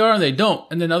going to VAR and they don't,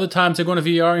 and then other times they're going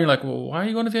to VAR and you're like, well, why are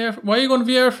you going to VAR? Why are you going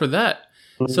to VAR for that?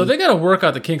 Mm-hmm. So they got to work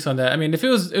out the kinks on that. I mean, if it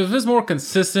was more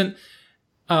consistent,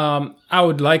 I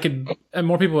would like it, and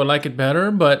more people would like it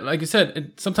better. But like you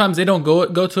said, sometimes they don't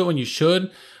go to it when you should.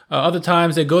 Other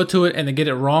times they go to it and they get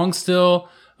it wrong still.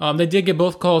 They did get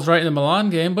both calls right in the Milan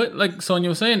game, but like Sonia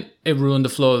was saying, it ruined the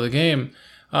flow of the game.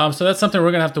 So that's something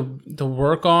we're going to have to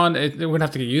work on. We're going to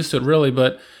have to get used to it, really,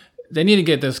 but they need to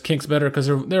get those kinks better because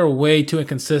they're way too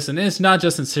inconsistent. And it's not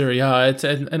just in Serie A. It's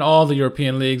in all the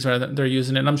European leagues where they're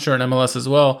using it, and I'm sure in MLS as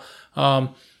well.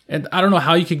 And I don't know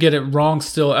how you could get it wrong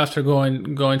still after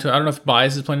going to it. I don't know if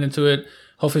bias is playing into it.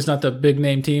 Hopefully it's not the big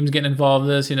name teams getting involved in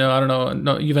this. I don't know.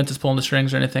 No Juventus pulling the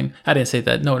strings or anything. I didn't say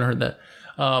that. No one heard that.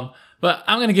 But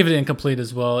I'm going to give it incomplete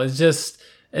as well.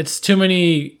 It's too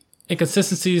many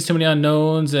inconsistencies, too many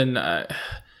unknowns, and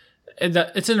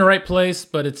it's in the right place,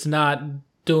 but they're not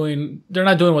doing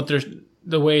what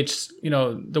the way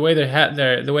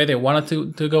they want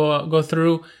it to go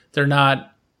through. They're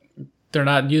not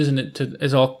using it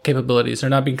as all capabilities.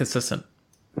 They're not being consistent.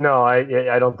 No,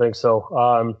 I don't think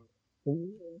so.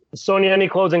 Sonia, any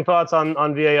closing thoughts on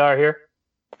VAR here?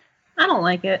 I don't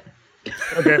like it.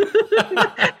 Okay.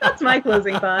 That's my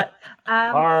closing thought.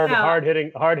 Hard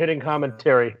hitting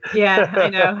commentary. Yeah, I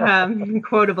know.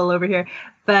 Quotable over here.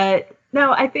 But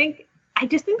no, I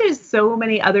just think there's so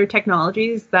many other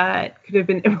technologies that could have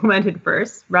been implemented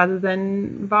first rather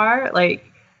than VAR,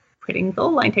 like putting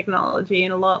goal line technology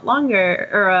in a lot longer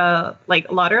or a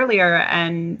lot earlier.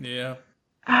 And yeah.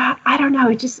 I don't know.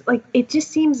 It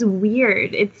just seems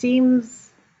weird. It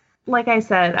seems, like I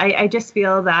said, I just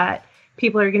feel that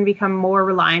people are going to become more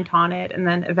reliant on it. And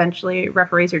then eventually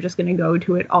referees are just going to go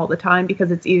to it all the time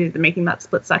because it's easy to making that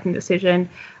split second decision.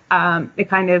 It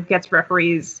kind of gets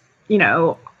referees,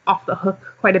 off the hook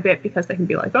quite a bit because they can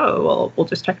be like, oh, well, we'll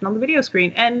just check it on the video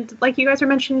screen. And like you guys were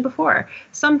mentioning before,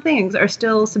 some things are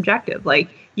still subjective. Like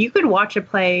you could watch a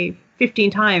play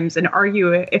 15 times and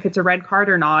argue if it's a red card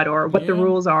or not, or what the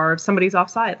rules are if somebody's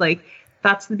offside. Like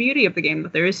that's the beauty of the game,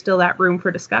 that there is still that room for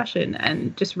discussion,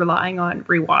 and just relying on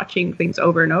rewatching things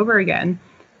over and over again,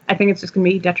 I think it's just going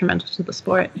to be detrimental to the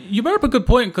sport. You brought up a good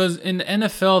point, because in the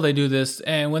NFL they do this,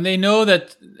 and when they know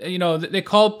that, they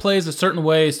call plays a certain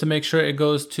ways to make sure it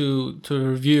goes to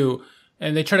review,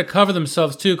 and they try to cover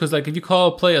themselves too, because like if you call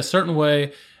a play a certain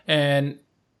way and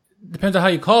depends on how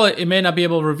you call it, it may not be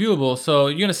able to reviewable. So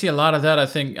you're going to see a lot of that. I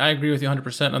think I agree with you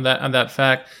 100% on that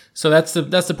fact. So that's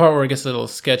the part where it gets a little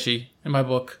sketchy in my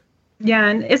book. Yeah,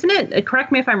 and isn't it,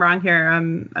 correct me if I'm wrong here,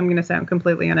 I'm going to sound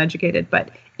completely uneducated,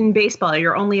 but in baseball,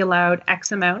 you're only allowed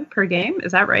X amount per game.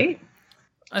 Is that right?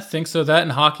 I think so. That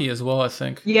and hockey as well, I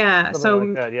think. Yeah, something so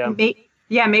like that,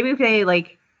 yeah. Maybe if they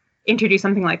introduce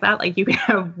something like that. Like you can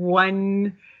have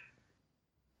one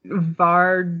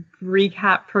VAR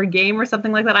recap per game or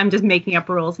something like that. I'm just making up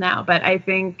rules now, but I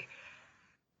think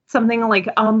something like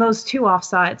on those two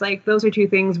offsides, like those are two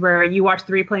things where you watch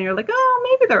the replay and you're like, oh,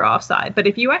 maybe they're offside. But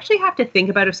if you actually have to think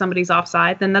about if somebody's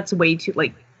offside, then that's way too,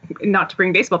 like, not to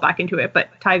bring baseball back into it, but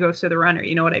tie goes to the runner.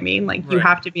 You know what I mean? Like you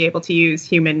have to be able to use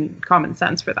human common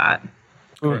sense for that.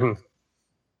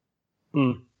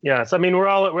 Yes, I mean we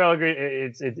all agree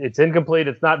it's incomplete.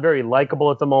 It's not very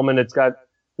likable at the moment. It's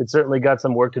certainly got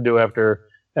some work to do after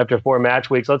 4 match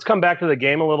weeks. Let's come back to the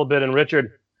game a little bit. And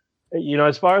Richard,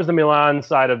 as far as the Milan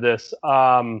side of this,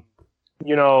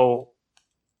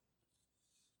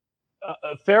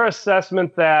 a fair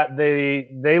assessment that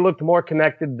they looked more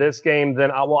connected this game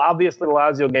than obviously the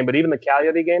Lazio game, but even the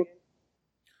Cagliari game.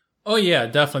 Oh yeah,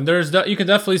 definitely. You can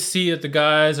definitely see that the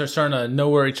guys are starting to know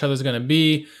where each other's going to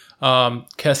be.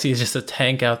 Kessie is just a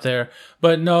tank out there,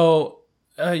 but no,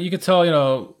 you could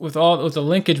tell, with the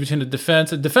linkage between the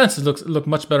defense look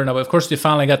much better now. But of course, they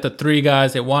finally got the 3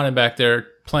 guys they wanted back there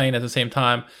playing at the same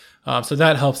time, so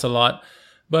that helps a lot.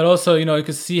 But also, you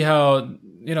can see how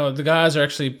the guys are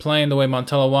actually playing the way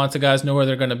Montella wants. The guys know where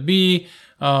they're going to be.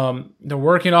 They're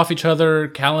working off each other.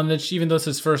 Kalinic, even though it's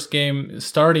his first game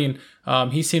starting,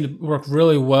 he seemed to work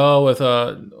really well with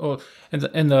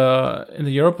in the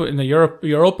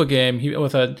Europa game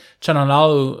with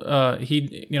Canonalo.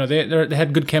 They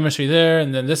had good chemistry there,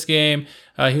 and then this game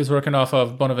he was working off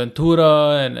of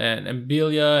Bonaventura and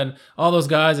Biglia and all those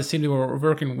guys. It seemed to be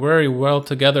working very well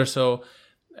together. So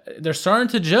they're starting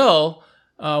to gel,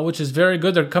 which is very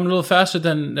good. They're coming a little faster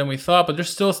than we thought, but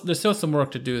there's still some work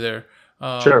to do there.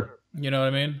 Sure. You know what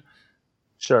I mean?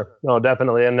 Sure. No,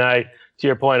 definitely. And to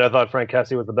your point, I thought Frank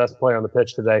Kessie was the best player on the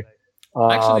pitch today.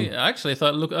 I actually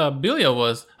thought Biglia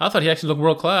was. I thought he actually looked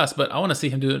world class, but I want to see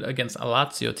him do it against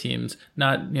Lazio teams,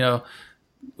 not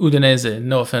Udinese.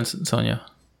 No offense, Sonia.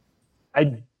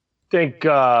 I think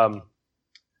for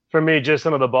me, just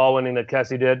some of the ball winning that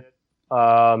Kessie did,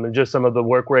 and just some of the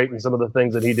work rate and some of the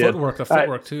things that he did. The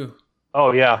footwork too.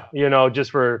 Oh yeah,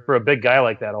 just for a big guy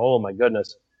like that. Oh my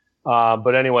goodness.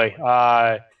 But anyway,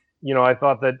 I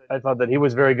thought that he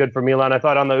was very good for Milan. I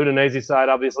thought on the Udinese side,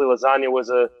 obviously Lasagna was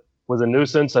a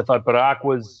nuisance. I thought Barak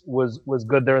was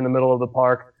good there in the middle of the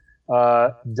park.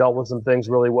 Dealt with some things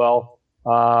really well.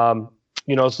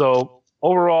 So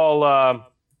overall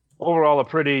a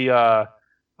pretty a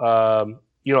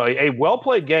well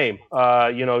played game.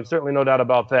 Certainly no doubt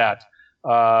about that.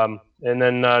 And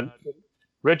then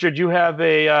Richard, you have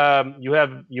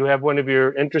one of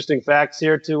your interesting facts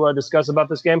here to discuss about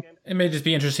this game. It may just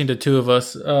be interesting to two of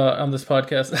us on this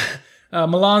podcast.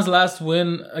 Milan's last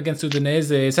win against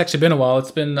Udinese, it's actually been a while.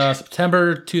 It's been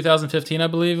September 2015, I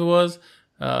believe it was.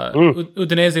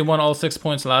 Udinese won all 6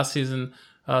 points last season,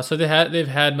 so they've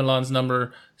had Milan's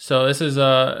number. So this is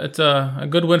it's a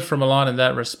good win for Milan in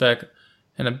that respect,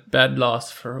 and a bad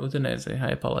loss for Udinese. I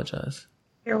apologize.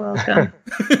 You're welcome.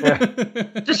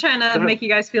 Just trying to make you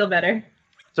guys feel better.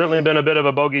 Certainly been a bit of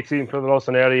a bogey team for the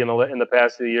Rossoneri in the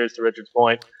past few years, to Richard's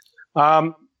point.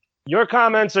 Your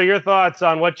comments or your thoughts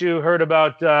on what you heard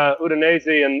about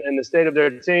Udinese and the state of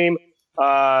their team.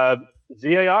 VAR,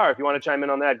 if you want to chime in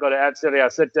on that, go to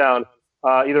 @SeriaSitDown,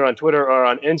 either on Twitter or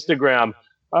on Instagram.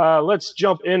 Let's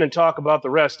jump in and talk about the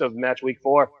rest of match week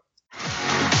 4.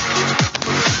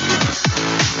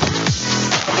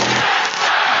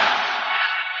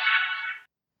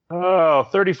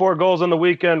 34 goals on the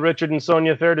weekend, Richard and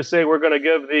Sonia. Fair to say we're going to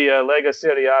give the Lega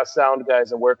Serie A sound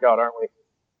guys a workout, aren't we?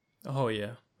 Oh,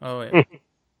 yeah.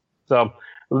 So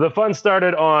the fun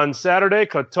started on Saturday.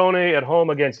 Crotone at home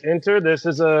against Inter. This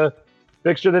is a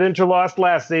fixture that Inter lost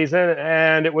last season,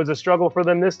 and it was a struggle for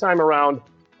them this time around.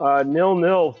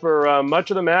 0-0 for much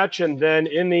of the match, and then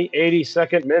in the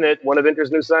 82nd minute, one of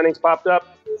Inter's new signings popped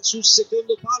up. Sul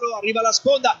secondo palo arriva la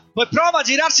sponda, poi prova a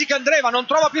girarsi Candreva, non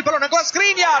trova più il pallone, ancora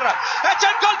Skriniar, e c'è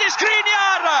il gol di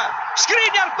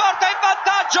Skriniar porta in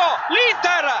vantaggio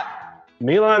l'Inter.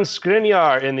 Milan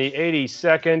Skriniar in the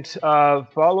 82nd,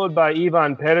 followed by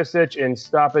Ivan Perisic in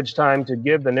stoppage time to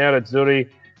give the Nerazzurri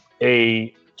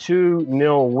a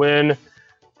 2-0 win.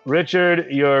 Richard,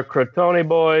 your Crotone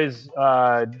boys,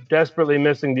 desperately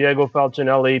missing Diego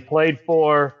Falcinelli, played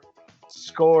 4,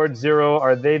 scored 0.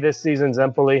 Are they this season's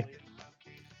Empoli?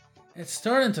 It's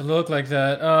starting to look like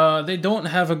that. They don't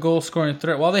have a goal-scoring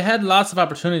threat. While they had lots of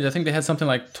opportunities, I think they had something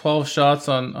like 12 shots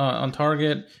on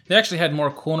target. They actually had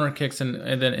more corner kicks than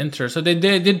Inter, so they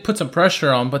did put some pressure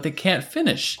on, but they can't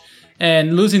finish.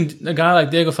 And losing a guy like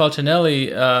Diego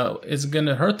Falcinelli is going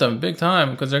to hurt them big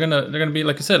time because they're gonna be,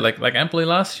 like you said, like Empoli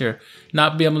last year,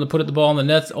 not be able to put the ball in the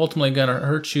net's ultimately going to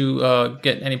hurt you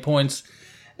get any points.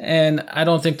 And I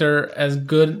don't think they're as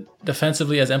good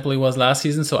defensively as Empoli was last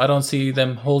season, so I don't see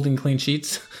them holding clean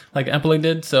sheets like Empoli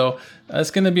did. So it's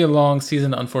going to be a long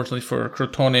season, unfortunately, for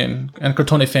Crotone and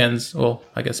Crotone fans. Well,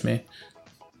 I guess me.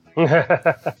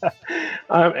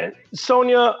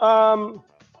 Sonia,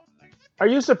 are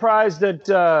you surprised at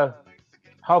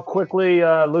how quickly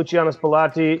Luciano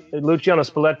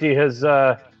Spalletti has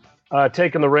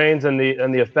taken the reins and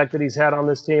the effect that he's had on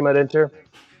this team at Inter?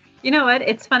 You know what?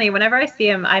 It's funny. Whenever I see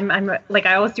him, I'm like,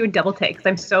 I always do a double take because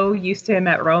I'm so used to him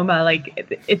at Roma.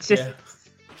 Like, it's just,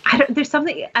 there's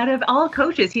something out of all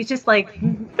coaches. He's just like,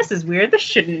 this is weird. This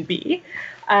shouldn't be.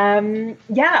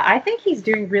 I think he's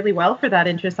doing really well for that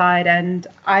Inter side. And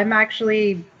I'm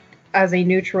actually, as a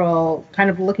neutral, kind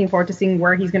of looking forward to seeing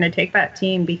where he's going to take that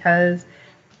team because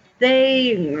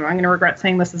I'm going to regret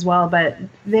saying this as well, but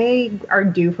they are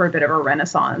due for a bit of a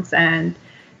renaissance. And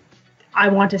I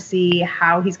want to see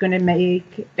how he's going to be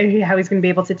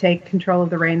able to take control of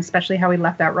the reins, especially how he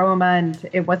left at Roma, and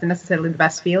it wasn't necessarily the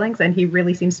best feelings, and he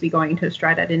really seems to be going into a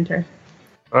stride at Inter.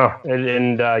 Oh, I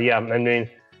mean,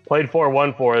 played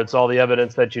 4-1-4. It's all the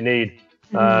evidence that you need,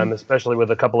 especially with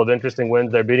a couple of interesting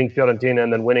wins. They're beating Fiorentina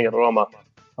and then winning at Roma.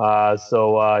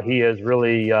 So he has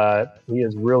really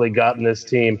gotten this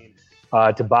team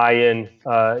to buy in,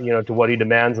 to what he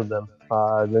demands of them.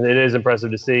 And it is impressive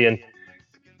to see. And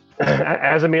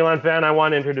as a Milan fan, I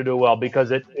want Inter to do well because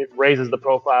it raises the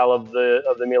profile of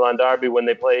the Milan derby when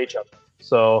they play each other.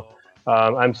 So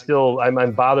I'm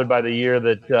bothered by the year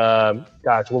that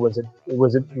what was it?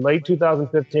 Was it late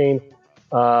 2015?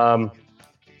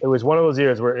 It was one of those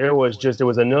years where it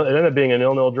ended up being a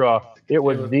 0-0 draw. It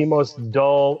was the most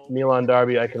dull Milan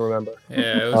derby I can remember.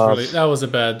 Yeah, it was that was a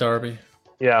bad derby.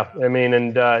 Yeah, I mean,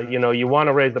 and you want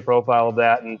to raise the profile of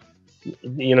that, and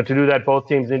to do that, both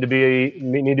teams need to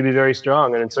be very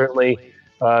strong, and certainly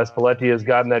Spalletti has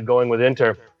gotten that going with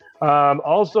Inter.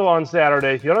 Also on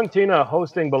Saturday, Fiorentina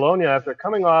hosting Bologna after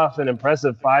coming off an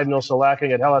impressive 5-0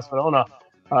 shellacking at Hellas Verona,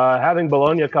 having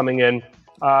Bologna coming in.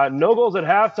 No goals at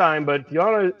halftime, but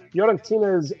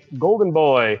Fiorentina's golden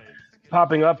boy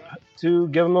popping up to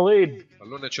give them the lead.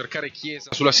 Pallone a cercare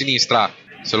Chiesa sulla sinistra,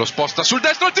 se lo sposta sul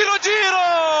destro, tiro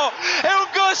giro! È un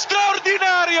gol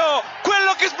straordinario!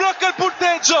 Quello che sblocca il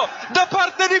punteggio da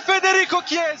parte di Federico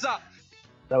Chiesa.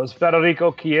 That was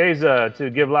Federico Chiesa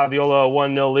to give La Viola a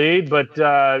 1-0 lead. But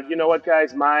you know what,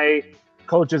 guys? My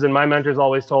coaches and my mentors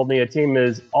always told me a team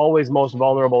is always most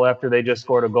vulnerable after they just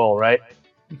scored a goal, right?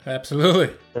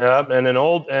 Absolutely. Yeah,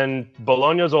 and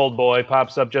Bologna's old boy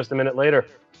pops up just a minute later.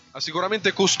 Ha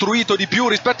sicuramente costruito di più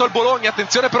rispetto al Bologna,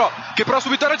 attenzione però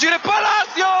subito a reagire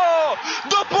Palacio!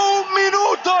 Dopo un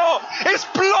minuto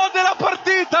esplode la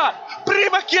partita,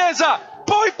 prima Chiesa,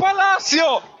 poi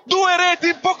Palacio, 2 reti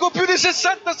in poco più di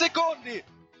 60 secondi.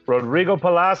 Rodrigo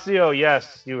Palacio,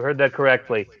 yes, you heard that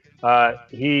correctly.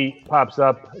 He pops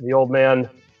up, the old man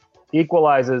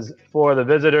equalizes for the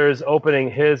visitors,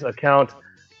 opening his account,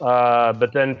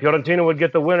 but then Fiorentina would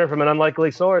get the winner from an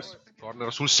unlikely source.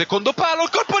 Corner sul secondo palo,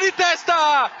 colpo di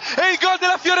testa! E il gol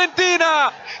della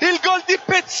Fiorentina! Il gol di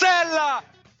Pezzella!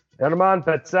 Herman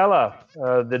Pezzella,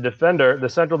 the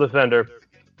central defender,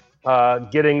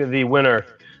 getting the winner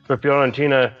for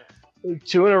Fiorentina.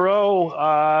 2 in a row.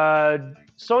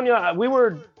 Sonia, we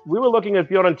were looking at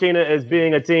Fiorentina as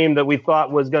being a team that we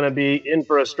thought was going to be in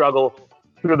for a struggle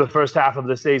through the first half of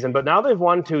the season, but now they've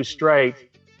won 2 straight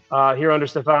here under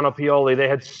Stefano Pioli. They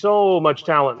had so much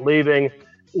talent leaving.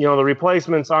 The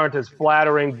replacements aren't as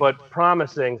flattering, but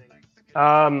promising.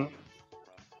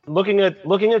 Looking at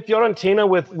Fiorentina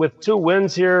with 2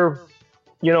 wins here,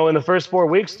 in the first 4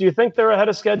 weeks, do you think they're ahead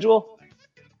of schedule?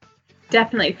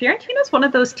 Definitely. Fiorentina's one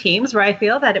of those teams where I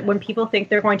feel that when people think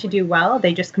they're going to do well,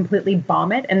 they just completely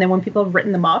bomb it. And then when people have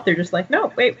written them off, they're just like,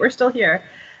 no, wait, we're still here.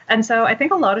 And so I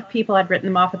think a lot of people had written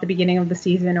them off at the beginning of the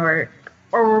season or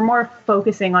were more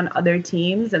focusing on other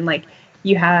teams. And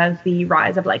you have the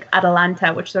rise of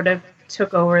Atalanta, which sort of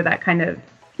took over that kind of,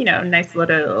 nice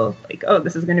little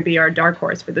this is going to be our dark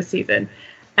horse for the season.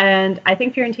 And I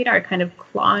think Fiorentina are kind of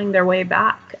clawing their way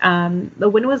back. The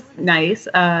win was nice.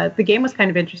 The game was kind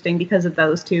of interesting because of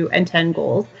those 2 and 10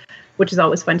 goals, which is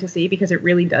always fun to see because it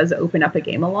really does open up a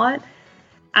game a lot.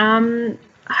 I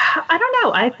don't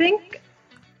know.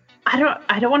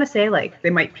 I don't want to say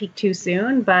they might peak too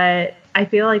soon, but I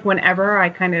feel like whenever I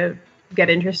kind of get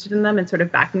interested in them and sort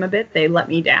of back them a bit, they let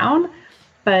me down.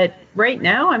 But right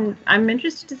now, I'm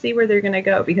interested to see where they're going to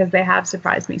go because they have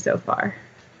surprised me so far.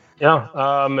 Yeah,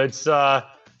 it's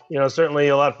certainly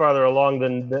a lot farther along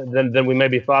than we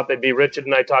maybe thought they'd be. Richard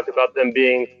and I talked about them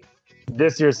being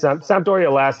this year's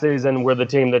Sampdoria last season were the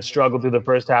team that struggled through the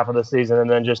first half of the season and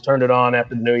then just turned it on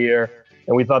after the new year.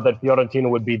 And we thought that Fiorentina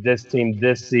would be this team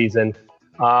this season.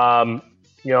 So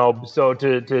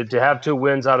to have 2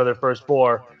 wins out of their first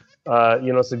 4,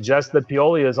 suggests that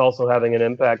Pioli is also having an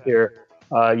impact here,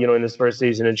 in his first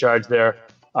season in charge there.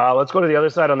 Let's go to the other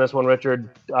side on this one, Richard.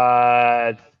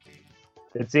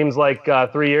 It seems like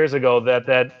 3 years ago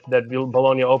that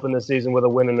Bologna opened the season with a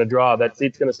win and a draw. That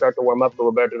seat's going to start to warm up for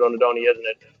Roberto Donadoni, isn't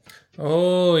it?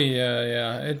 Oh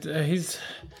yeah.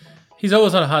 He's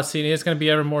always on a hot seat. It's going to be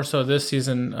ever more so this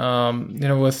season.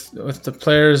 With the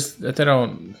players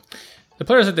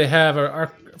that they have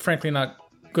are frankly not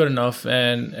good enough.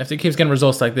 And if he keeps getting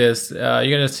results like this, you're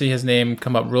going to see his name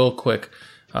come up real quick.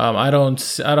 I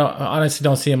honestly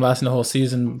don't see him lasting the whole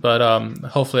season, but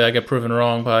hopefully I get proven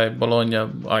wrong by Bologna.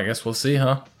 I guess we'll see,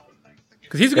 huh?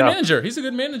 Because he's a good manager. He's a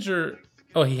good manager.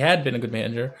 Oh, he had been a good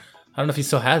manager. I don't know if he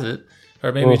still has it,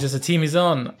 or maybe it's just a team he's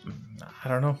on. I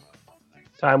don't know.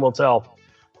 Time will tell.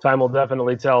 Time will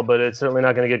definitely tell, but it's certainly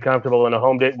not going to get comfortable. And a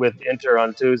home date with Inter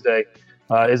on Tuesday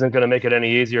isn't going to make it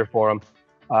any easier for him.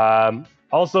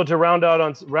 Also, to round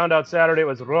out Saturday, it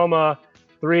was Roma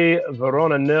 3,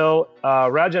 Verona 0.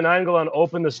 Raja Nainggolan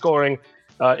opened the scoring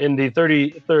in the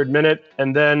 33rd minute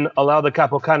and then allowed the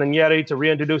capocannoniere to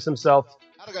reintroduce himself.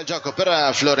 Larga il gioco per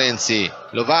Florenzi,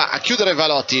 lo va a chiudere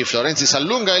Valotti. Florenzi si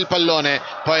allunga il pallone,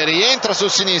 poi rientra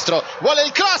sul sinistro, vuole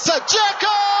il cross, Dzeko!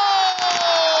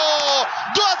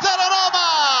 2-0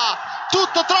 Roma!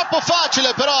 Tutto troppo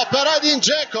facile però per Edin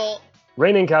Dzeko.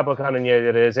 Reigning capocannoniere,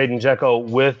 it is, Edin Dzeko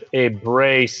with a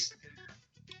brace.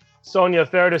 Sonia,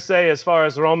 fair to say, as far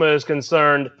as Roma is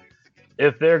concerned,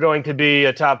 if they're going to be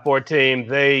a top 4 team,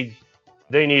 they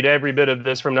need every bit of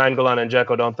this from Nainggolan and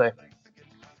Dzeko, don't they?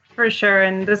 For sure,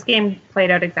 and this game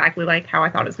played out exactly like how I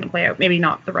thought it was going to play out. Maybe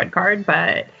not the red card,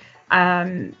 but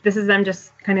this is them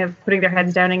just kind of putting their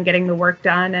heads down and getting the work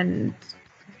done, and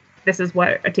this is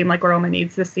what a team like Roma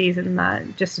needs this season,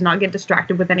 just to not get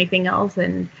distracted with anything else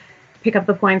and pick up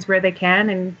the points where they can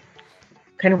and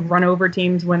kind of run over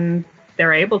teams when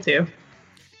they're able to.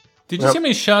 Did you see how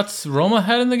many shots Roma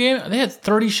had in the game? They had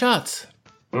 30 shots.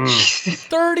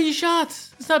 30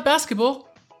 shots. It's not basketball.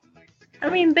 I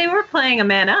mean, they were playing a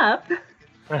man up.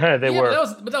 They were.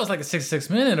 But that was like a 66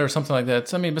 minute or something like that.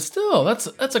 So, I mean, but still, that's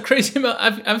a crazy amount.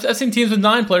 I've seen teams with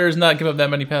 9 players not give up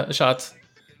that many shots.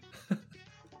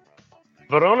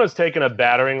 Verona's taken a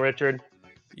battering, Richard.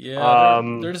 Yeah,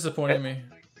 they're disappointing me.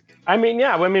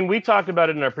 We talked about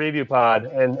it in our preview pod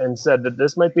and said that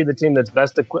this might be the team that's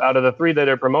best out of the 3 that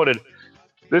are promoted.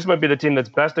 This might be the team that's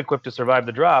best equipped to survive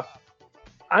the drop.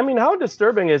 I mean, how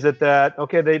disturbing is it that,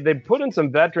 they put in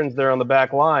some veterans there on the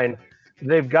back line.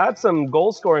 They've got some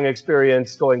goal-scoring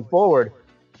experience going forward.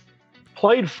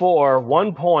 Played 4,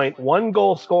 1 point, 1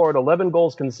 goal scored, 11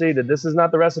 goals conceded. This is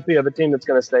not the recipe of a team that's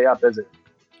going to stay up, is it?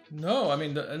 No, I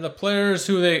mean, the players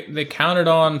who they counted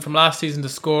on from last season to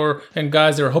score and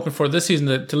guys they were hoping for this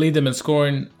season to lead them in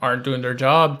scoring aren't doing their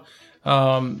job.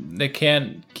 They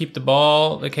can't keep the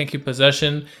ball. They can't keep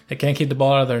possession. They can't keep the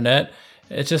ball out of their net.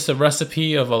 It's just a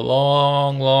recipe of a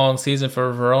long, long season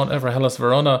for Hellas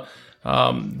Verona.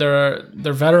 Their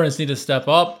veterans need to step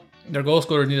up. Their goal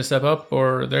scorers need to step up,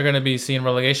 or they're going to be seeing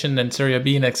relegation in Serie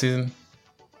B next season.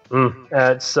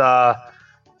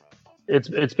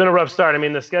 It's been a rough start. I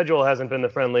mean, the schedule hasn't been the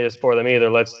friendliest for them either.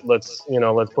 Let's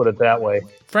put it that way.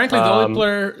 Frankly, the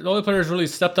only player who's really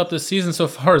stepped up this season so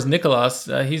far is Nicolas.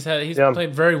 He's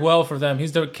played very well for them.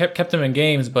 He's kept them in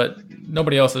games, but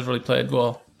nobody else has really played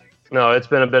well. No, it's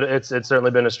been a bit. It's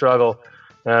certainly been a struggle.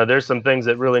 There's some things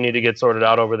that really need to get sorted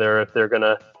out over there if they're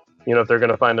gonna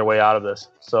find their way out of this.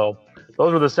 So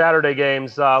those were the Saturday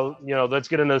games. Let's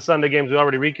get into the Sunday games. We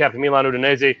already recapped Milan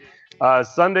Udinese.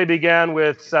 Sunday began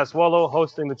with Sassuolo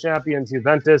hosting the champions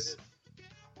Juventus.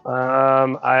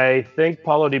 I think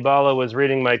Paulo Dybala was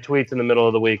reading my tweets in the middle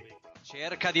of the week.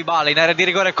 Cerca Dybala in area di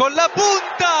rigore con la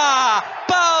punta!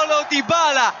 Paulo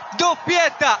Dybala,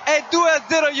 doppietta e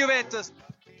 2-0 Juventus.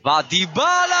 Va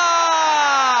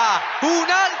Dybala!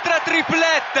 Un'altra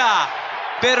tripletta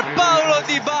per Paulo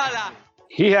Dybala.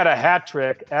 He had a hat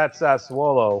trick at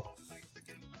Sassuolo.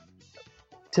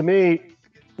 To me,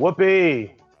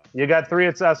 whoopee. You got 3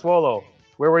 at Sassuolo.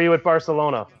 Where were you at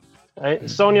Barcelona?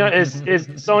 Sonia,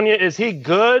 is he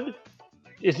good?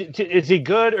 Is he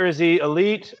good or is he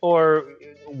elite or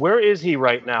where is he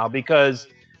right now? Because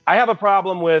I have a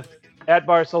problem with at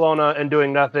Barcelona and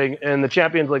doing nothing and the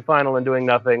Champions League final and doing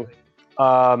nothing.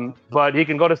 But he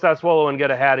can go to Sassuolo and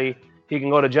get a hattie. He can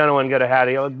go to Genoa and get a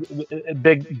hattie.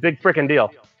 Big freaking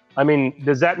deal. I mean,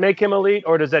 does that make him elite,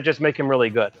 or does that just make him really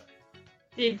good?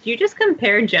 Did you just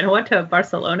compare Genoa to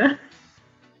Barcelona?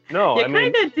 No, You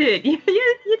kind of did. You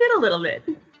did a little bit.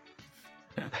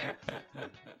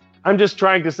 I'm just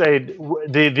trying to say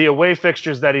the away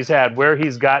fixtures that he's had, where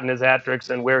he's gotten his hat tricks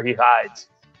and where he hides.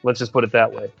 Let's just put it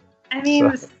that way. I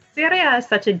mean, Serie A is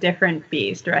such a different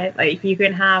beast, right? Like, you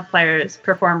can have players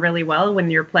perform really well when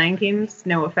you're playing teams.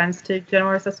 No offense to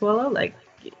Genoa or Sassuolo. Like,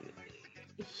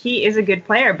 he is a good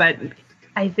player, but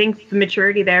I think the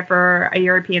maturity there for a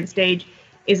European stage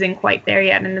isn't quite there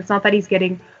yet. And it's not that he's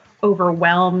getting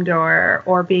overwhelmed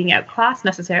or being outclassed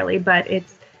necessarily, but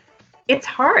it's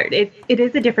hard. It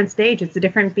is a different stage. It's a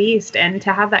different beast. And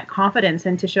to have that confidence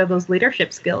and to show those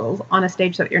leadership skills on a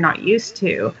stage that you're not used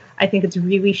to, I think it's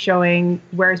really showing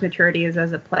where his maturity is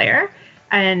as a player.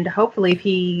 And hopefully if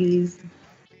he's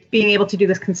being able to do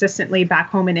this consistently back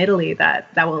home in Italy, that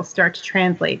will start to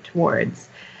translate towards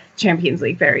Champions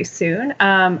League very soon.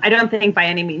 I don't think by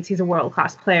any means he's a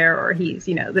world-class player or he's,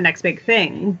 the next big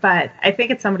thing, but I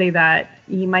think it's somebody that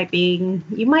you might be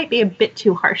a bit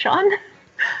too harsh on.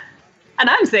 And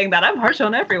I'm saying that I'm harsh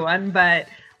on everyone, but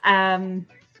I don't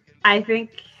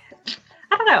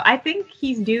know. I think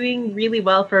he's doing really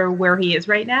well for where he is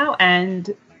right now,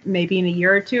 and maybe in a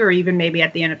year or two, or even maybe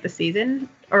at the end of the season,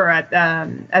 or at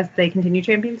as they continue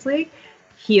Champions League,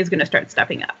 he is going to start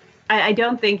stepping up. I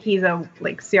don't think he's a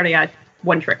Serie A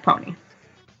one-trick pony.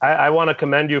 I want to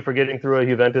commend you for getting through a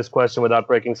Juventus question without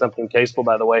breaking something tasteful,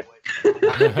 by the way.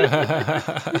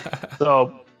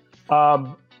 So,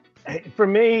 for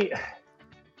me,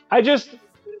 I just,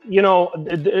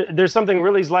 there's something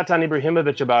really Zlatan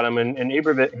Ibrahimovic about him and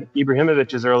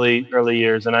Ibrahimovic's early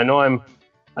years. And I know I'm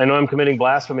committing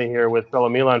blasphemy here with fellow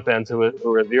Milan fans who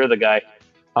revere the guy.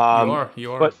 You are.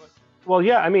 But, well,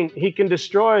 yeah, I mean, he can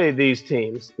destroy these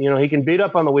teams. He can beat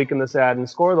up on the weak and the sad and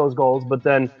score those goals. But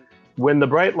then when the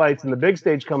bright lights and the big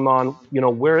stage come on,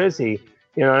 where is he?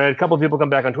 And a couple of people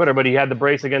come back on Twitter, but he had the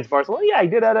brace against Barcelona. Yeah, he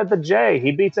did that at the J.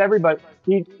 He beats everybody.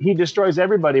 He destroys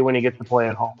everybody when he gets to play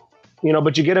at home.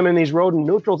 But you get him in these road and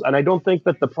neutrals, and I don't think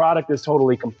that the product is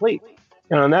totally complete.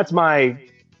 And that's my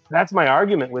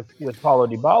argument with Paulo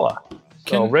Dybala.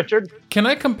 So, Richard? Can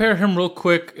I compare him real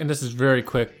quick, and this is very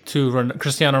quick, to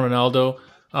Cristiano Ronaldo?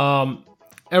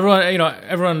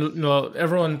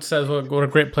 Everyone says what a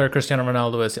great player Cristiano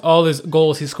Ronaldo is. All his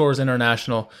goals he scores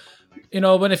international.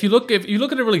 But if you look at it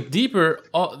really deeper,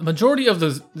 the majority of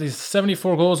these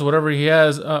 74 goals, or whatever he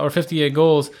has, or 58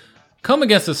 goals, come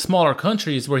against the smaller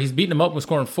countries where he's beating them up with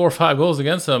scoring 4 or 5 goals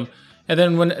against them. And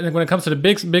then when it comes to the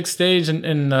big stage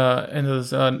in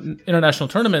those international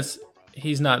tournaments,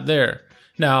 he's not there.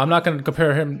 Now, I'm not going to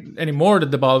compare him anymore to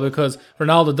Dybala because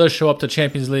Ronaldo does show up to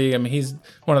Champions League. I mean, he's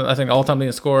one of, I think, all-time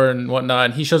leading scorer and whatnot,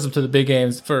 and he shows up to the big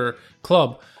games for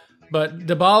club. But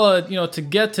Dybala, to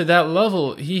get to that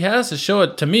level, he has to show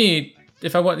it to me.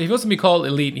 If he wants to be called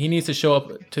elite, he needs to show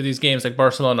up to these games like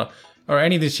Barcelona or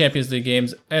any of these Champions League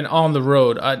games and on the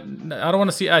road. I don't want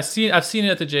to see. I've seen it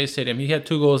at the J Stadium. He had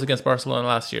 2 goals against Barcelona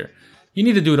last year. You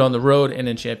need to do it on the road and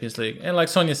in Champions League. And like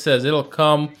Sonia says, it'll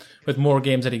come with more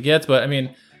games that he gets. But I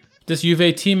mean, this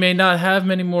Juve team may not have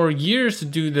many more years to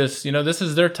do this. This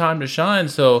is their time to shine.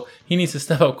 So he needs to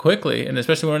step up quickly, and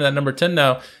especially when we're in that number 10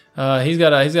 now. He's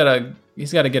got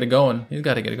to get it going. He's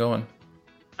got to get it going.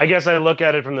 I guess I look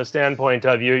at it from the standpoint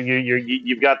of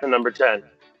you've got the number 10.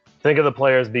 Think of the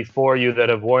players before you that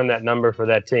have worn that number for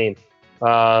that team,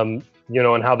 and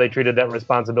how they treated that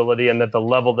responsibility and that the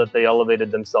level that they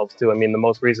elevated themselves to. I mean, the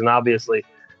most recent, obviously,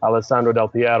 Alessandro Del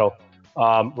Piero,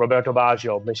 Roberto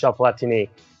Baggio, Michel Platini.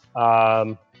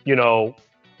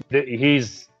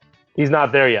 He's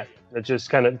not there yet. That's just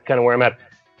kind of where I'm at.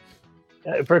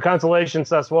 For consolation,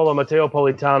 Sassuolo, Matteo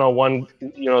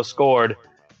Politano scored.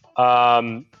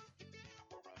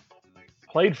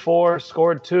 Played 4,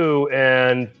 scored 2,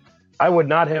 and I would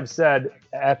not have said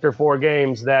after 4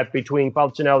 games that between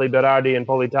Falcinelli, Berardi, and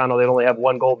Politano, they'd only have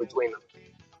 1 goal between them.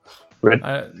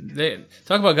 They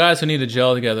talk about guys who need to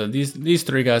gel together. These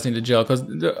 3 guys need to gel because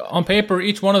on paper,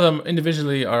 each one of them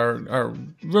individually are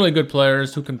really good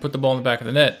players who can put the ball in the back of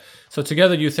the net. So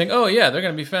together, you think, oh yeah, they're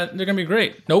gonna be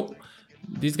great. Nope.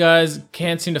 These guys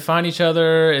can't seem to find each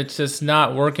other. It's just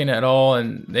not working at all,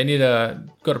 and they need to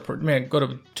go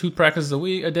to 2 practices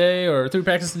a day or 3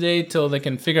 practices a day till they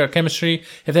can figure out chemistry.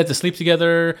 If they have to sleep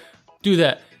together, do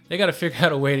that. They got to figure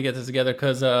out a way to get this together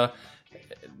because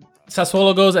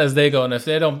Sassuolo goes as they go, and if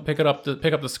they don't pick up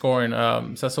the scoring,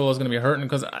 Sassuolo is going to be hurting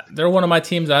because they're one of my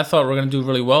teams that I thought were going to do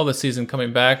really well this season,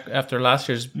 coming back after last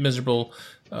year's miserable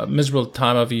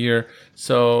time of the year.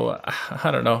 So I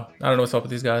don't know. I don't know what's up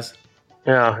with these guys.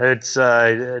 Yeah, it's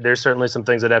there's certainly some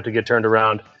things that have to get turned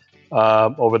around.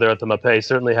 over there at the Mapei.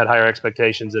 Certainly had higher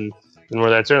expectations and were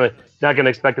that. Certainly not going to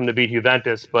expect them to beat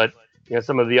Juventus, but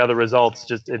some of the other results,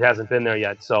 just it hasn't been there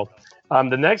yet. So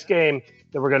the next game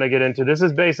that we're going to get into, this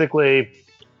is basically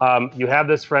you have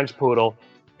this French poodle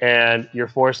and you're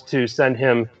forced to send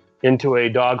him into a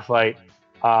dogfight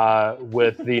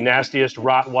with the nastiest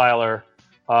Rottweiler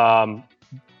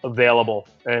available,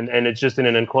 and it's just in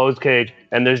an enclosed cage,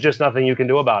 and there's just nothing you can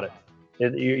do about it.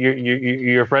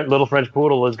 Your little French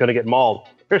poodle is going to get mauled.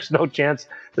 There's no chance.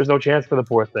 There's no chance for the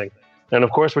poor thing. And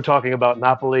of course, we're talking about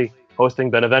Napoli hosting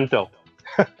Benevento,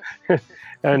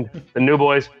 and the new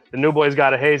boys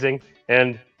got a hazing.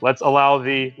 And let's allow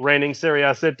the reigning Serie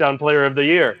A sit-down player of the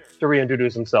year to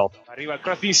reintroduce himself. Arriva il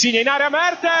cross di Insigne in area,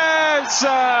 Mertens!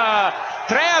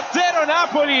 3-0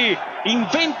 Napoli in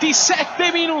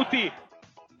 27 minuti.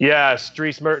 Yeah,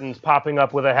 Dries Mertens popping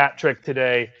up with a hat trick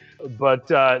today. But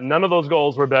none of those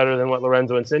goals were better than what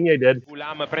Lorenzo Insigne did.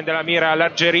 Ulam prende la mira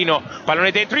all'Argerino,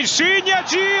 pallone dentro, Insigne,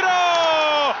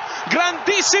 giro!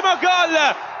 Grandissimo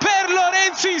gol per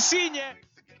Lorenzo Insigne.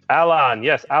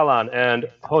 Alan and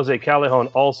Jose Callejon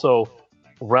also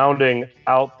rounding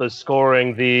out the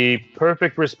scoring. The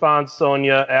perfect response,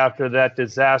 Sonia, after that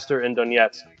disaster in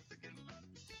Donetsk.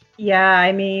 Yeah,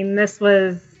 I mean, this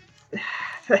was...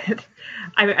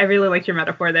 I really liked your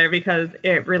metaphor there because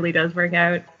it really does work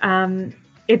out.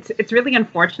 It's really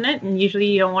unfortunate, and usually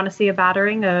you don't want to see a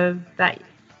battering of that,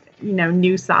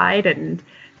 new side, and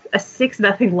a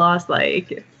 6-0 loss.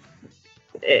 Like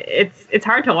it's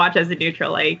hard to watch as a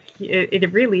neutral. Like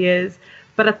it really is.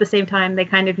 But at the same time, they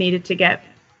kind of needed to get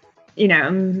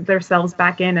themselves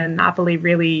back in, and Napoli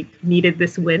really needed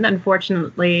this win.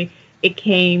 Unfortunately, it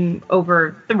came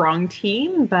over the wrong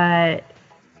team, but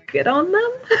good on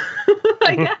them,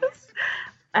 I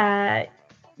guess.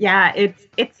 Yeah,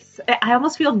 it's. I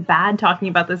almost feel bad talking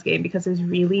about this game because there's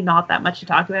really not that much to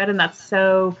talk about, and that's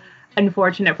so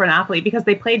unfortunate for Napoli because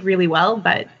they played really well.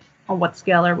 But on what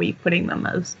scale are we putting them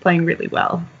as playing really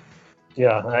well?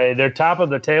 Yeah, they're top of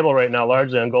the table right now,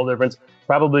 largely on goal difference,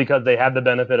 probably because they had the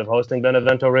benefit of hosting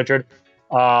Benevento, Richard.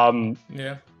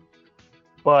 Yeah.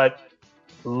 But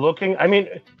looking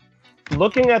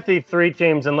at the three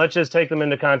teams, and let's just take them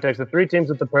into context, the three teams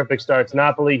with the perfect starts,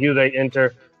 Napoli, Juve,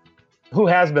 Inter, who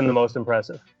has been the most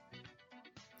impressive?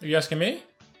 Are you asking me?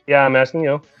 Yeah, I'm asking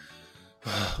you.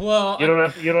 Well, you don't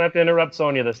have to interrupt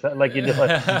Sonia this time, like you did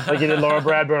Laura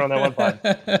Bradburn on that one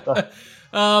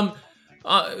pod.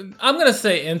 I'm gonna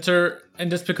say Inter, and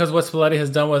just because what Spalletti has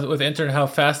done with Inter and how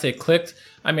fast they clicked.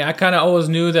 I mean, I kind of always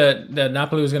knew that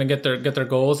Napoli was gonna get their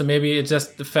goals, and maybe it's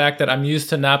just the fact that I'm used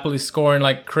to Napoli scoring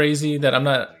like crazy that I'm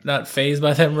not fazed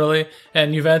by them really.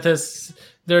 And Juventus,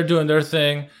 they're doing their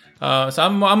thing. So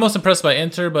I'm most impressed by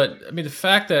Inter, but I mean the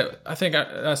fact that I think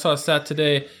I saw a stat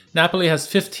today, Napoli has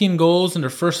 15 goals in their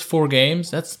first 4 games.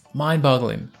 That's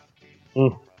mind-boggling.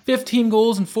 15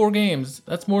 goals in 4 games.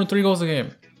 That's more than 3 goals a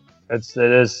game. That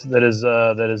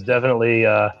is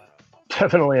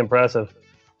definitely impressive.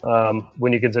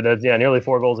 When you consider nearly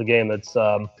 4 goals a game.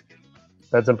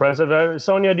 That's impressive.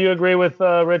 Sonia, do you agree with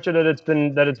Richard that it's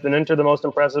been Inter the most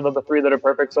impressive of the 3 that are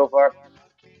perfect so far?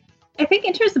 I think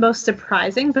Inter is the most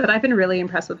surprising, but I've been really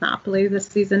impressed with Napoli this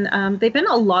season. They've been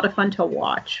a lot of fun to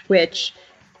watch, which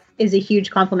is a huge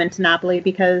compliment to Napoli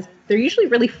because they're usually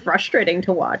really frustrating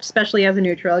to watch, especially as a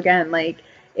neutral. Again, like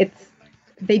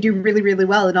they do really, really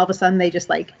well, and all of a sudden they just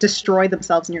like destroy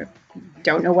themselves, and you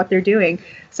don't know what they're doing.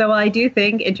 So I do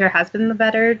think Inter has been the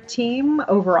better team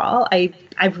overall.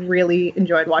 I've really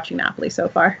enjoyed watching Napoli so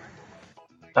far.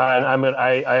 And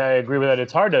I agree with that.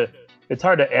 It's hard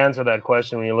to answer that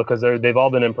question when you look because they've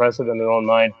all been impressive in their own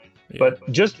mind. Yeah.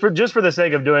 But just for the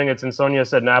sake of doing it, since Sonia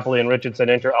said Napoli and Richard said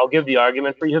Inter, I'll give the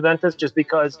argument for Juventus just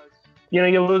because you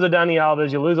lose a Dani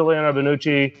Alves, you lose a Leonardo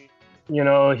Bonucci.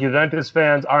 Juventus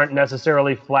fans aren't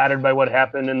necessarily flattered by what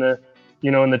happened in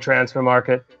the transfer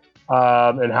market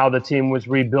and how the team was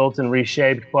rebuilt and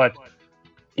reshaped. But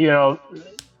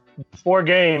 4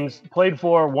 games, played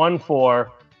 4, won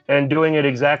 4, and doing it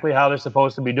exactly how they're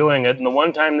supposed to be doing it. And the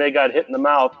one time they got hit in the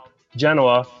mouth,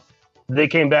 Genoa, they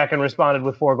came back and responded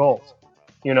with 4 goals.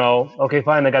 Okay,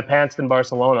 fine, they got pantsed in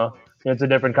Barcelona. It's a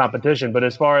different competition. But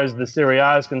as far as the Serie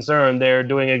A is concerned, they're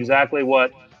doing exactly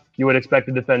what you would expect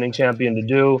a defending champion to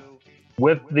do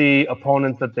with the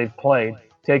opponents that they've played,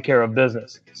 take care of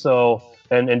business. So,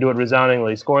 and do it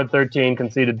resoundingly. Scored 13,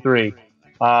 conceded 3.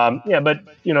 But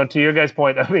to your guys'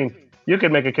 point, I mean, you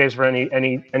could make a case for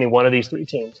any one of these 3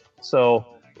 teams. So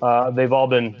they've all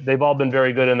been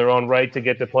very good in their own right to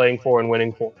get to playing 4 and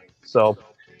winning 4. So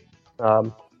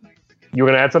you were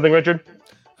going to add something, Richard?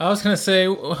 I was gonna say,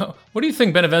 what do you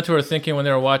think Benevento were thinking when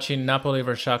they were watching Napoli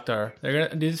versus Shakhtar?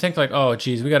 Do you think like, oh,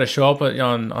 geez, we got to show up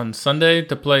on Sunday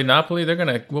to play Napoli? They're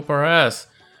gonna whoop our ass.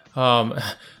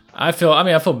 I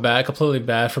feel bad, completely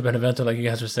bad for Benevento, like you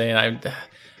guys were saying.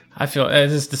 I feel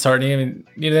it's just disheartening.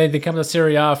 I mean, they come to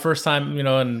Serie A first time, in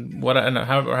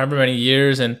however many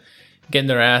years, and getting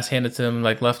their ass handed to them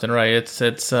like left and right.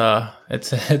 It's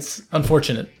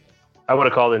unfortunate. I would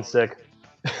have called in sick.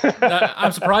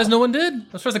 I'm surprised no one did.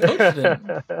 I'm surprised the coach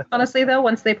did. Honestly, though,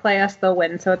 once they play us, they'll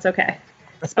win, so it's okay.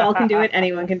 Spal can do it.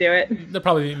 Anyone can do it. They'll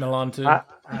probably beat Milan, too.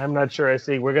 I'm not sure. I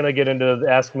see. We're going to get into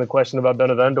asking the question about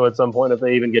Benevento at some point if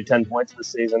they even get 10 points this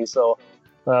season. So,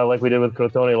 like we did with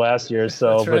Crotone last year.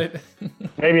 So, that's right.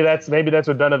 maybe that's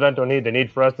what Benevento need. They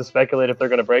need for us to speculate if they're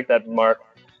going to break that mark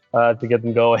to get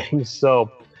them going.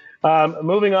 So,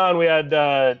 moving on, we had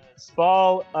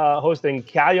Spal hosting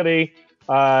Cagliari.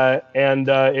 And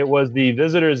it was the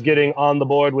visitors getting on the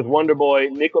board with Wonder Boy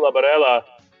Nicola Barella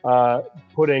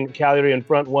putting Cagliari in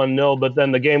front 1-0, but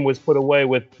then the game was put away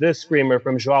with this screamer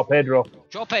from João Pedro.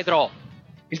 João Pedro,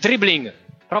 il dribbling,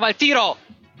 prova il tiro,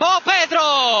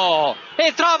 Pedro!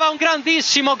 E trova un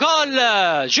grandissimo gol,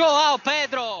 João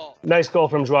Pedro! Nice goal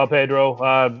from João Pedro.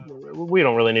 We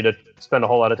don't really need to spend a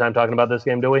whole lot of time talking about this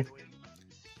game, do we?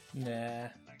 Nah.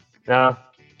 No.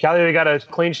 Cagliari got a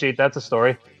clean sheet, that's a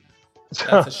story.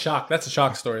 That's a shock. That's a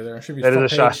shock story there. Should be that front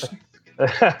is a page. shock.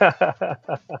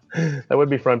 That would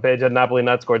be front page had Napoli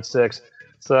not scored 6.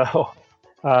 So,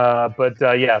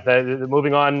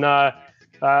 moving on.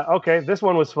 Okay, this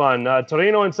one was fun.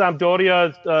 Torino and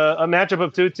Sampdoria, a matchup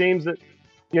of two teams that,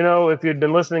 if you'd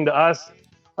been listening to us,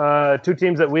 two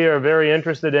teams that we are very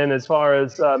interested in as far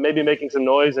as maybe making some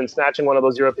noise and snatching one of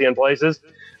those European places.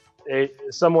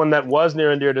 Someone that was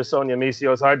near and dear to Sonia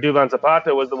Misio's heart, Duvan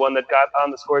Zapata, was the one that got on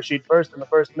the score sheet first in the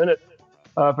first minute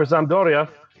for Sampdoria,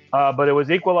 but it was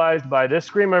equalized by this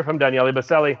screamer from Daniele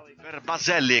Baselli. Per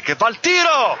Baselli che fa il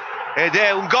tiro ed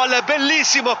è un gol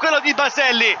bellissimo quello di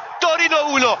Baselli.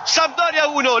 Torino 1, Sampdoria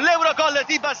 1, l'Eurogol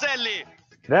di Baselli.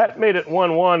 That made it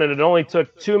 1-1, and it only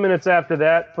took 2 minutes after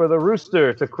that for the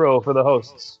rooster to crow for the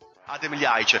hosts. Adem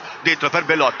Ljajic, dentro per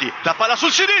Belotti, la palla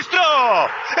sul sinistro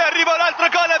e arriva un altro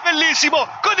gol bellissimo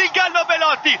con il gallo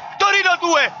Belotti. Torino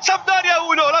 2, Sampdoria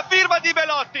 1, la firma di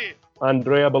Belotti.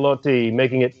 Andrea Belotti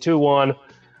making it 2-1.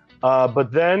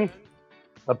 But then,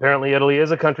 apparently Italy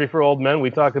is a country for old men.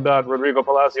 We talked about Rodrigo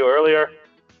Palacio earlier.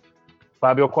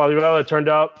 Fabio Quagliarella turned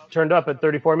up at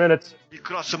 34 minutes. Il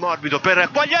cross morbido per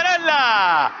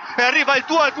Quagliarella e arriva il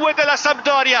 2-2 della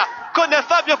Sampdoria con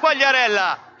Fabio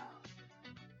Quagliarella.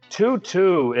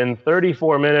 2-2 in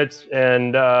 34 minutes,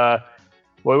 and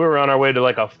we were on our way to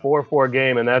like a 4-4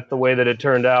 game, and that's the way that it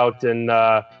turned out. And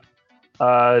a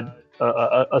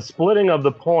splitting of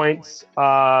the points.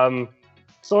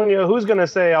 Sonia, who's going to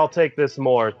say I'll take this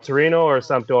more, Torino or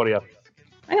Sampdoria?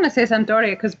 I'm going to say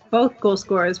Sampdoria because both goal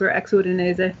scorers were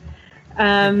ex-Udinese.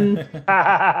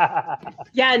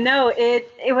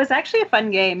 It was actually a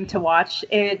fun game to watch.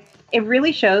 It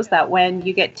really shows that when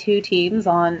you get two teams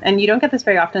on, and you don't get this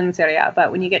very often in Serie A,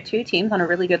 but when you get two teams on a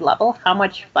really good level, how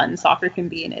much fun soccer can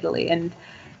be in Italy. And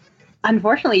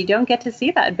unfortunately, you don't get to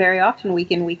see that very often week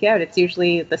in, week out. It's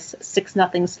usually the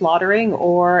 6-0 slaughtering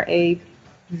or a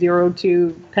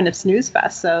 0-2 kind of snooze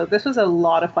fest. So this was a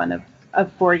lot of fun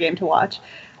for a game to watch.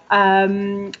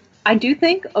 I do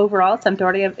think overall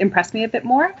Sampdoria impressed me a bit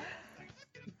more,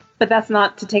 but that's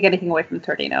not to take anything away from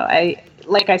Torino.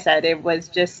 Like I said, it was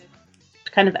just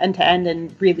kind of end to end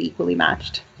and really equally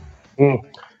matched.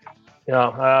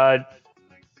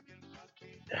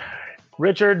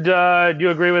 Richard, do you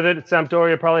agree with it?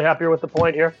 Sampdoria probably happier with the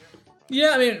point here?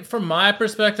 Yeah, I mean, from my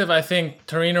perspective, I think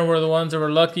Torino were the ones that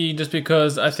were lucky just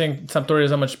because I think Sampdoria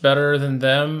is not much better than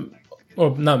them.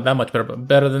 Or not that much better, but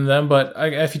better than them. But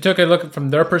if you took a look from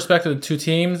their perspective, the two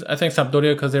teams, I think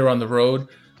Sampdoria, because they were on the road,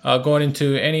 going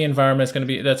into any environment,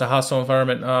 that's a hostile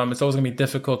environment. It's always going to be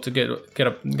difficult to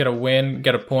get a win,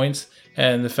 get a points.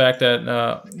 And the fact that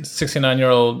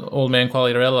 69-year-old old man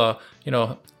Quagliarella,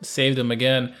 saved them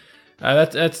again,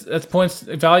 that's points,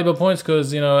 valuable points,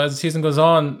 because as the season goes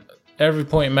on, every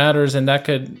point matters, and that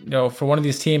could for one of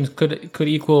these teams could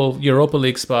equal Europa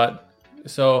League spot.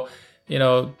 So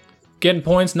getting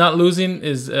points, not losing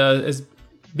is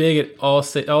big at all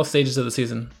stages of the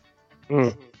season.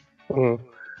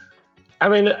 I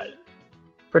mean,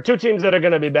 for two teams that are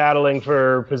going to be battling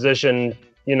for position,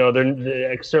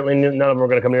 they're certainly none of them are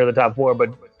going to come near the top 4,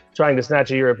 but trying to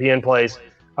snatch a European place,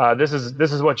 this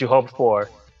is what you hoped for.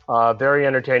 Very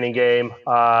entertaining game.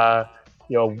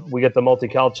 We get the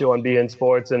Multicalcio on beIN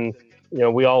Sports, and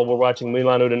we all were watching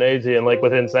Milan Udinese, and like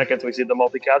within seconds we see the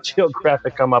Multicalcio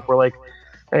graphic come up. We're like,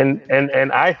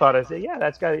 And I thought, I said, yeah,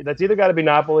 that's either got to be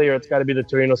Napoli or it's got to be the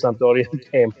Torino Sampdoria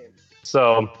game.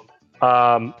 So,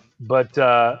 but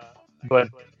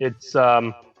it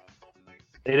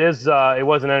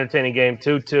was an entertaining game,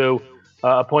 2-2,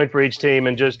 a point for each team,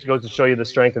 and just goes to show you the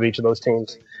strength of each of those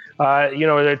teams.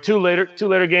 There are two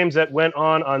later games that went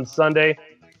on Sunday,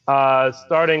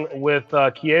 starting with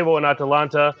Chievo and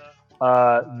Atalanta.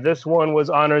 This one was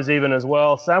honors even as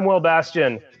well. Samuel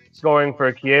Bastian scoring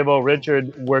for Chievo.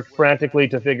 Richard worked frantically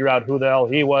to figure out who the hell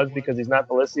he was because he's not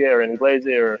Felicia or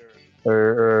Inglese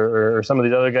or some of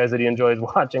these other guys that he enjoys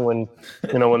watching when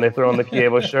they throw on the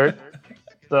Chievo shirt.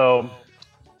 So,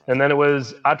 and then it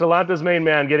was Atalanta's main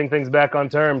man getting things back on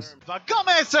terms.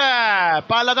 Gomez,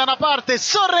 palla da una parte,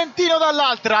 Sorrentino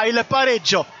dall'altra, il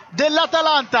pareggio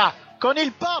dell'Atalanta con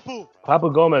il Papu.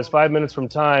 Papu Gomez, 5 minutes from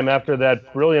time after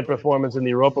that brilliant performance in the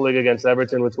Europa League against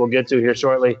Everton, which we'll get to here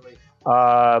shortly.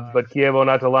 But Chievo and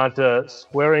Atalanta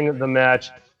squaring the match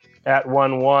at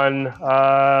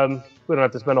 1-1. We don't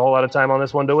have to spend a whole lot of time on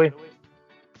this one, do we?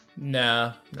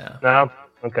 No. No?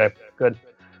 Okay, good.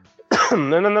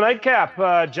 And then the nightcap,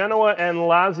 Genoa and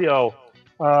Lazio.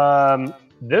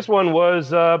 This one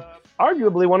was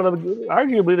arguably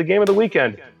the game of the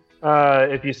weekend,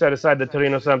 if you set aside the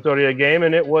Torino Sampdoria game,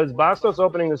 and it was Bastos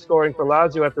opening the scoring for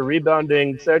Lazio after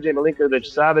rebounding Sergej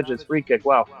Milinkovic-Savic's free kick.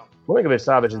 Wow,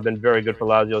 Milinkovic-Savic has been very good for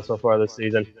Lazio so far this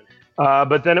season.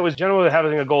 But then it was Genoa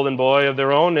having a golden boy of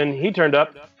their own, and he turned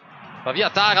up. Va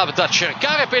via Tarab da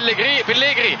cercare Pellegrini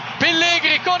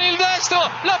con il destro,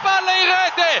 la palla in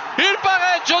rete, il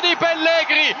pareggio di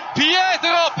Pellegrini,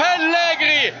 Pietro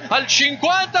Pellegrini al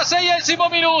 56esimo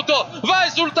minuto va a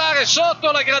esultare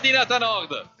sotto la gradinata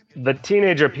nord. The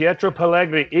teenager Pietro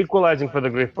Pellegrini equalizing for the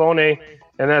Grifone,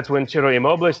 and that's when Ciro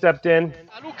Immobile stepped in.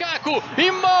 Lukaku,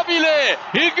 Immobile,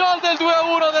 il gol del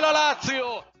 2-1 della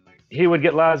Lazio. He would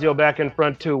get Lazio back in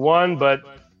front 2-1, but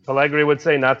Pellegrini would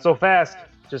say not so fast.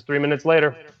 Just 3 minutes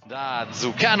later. Da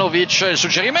Zukanovic il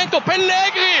suggerimento,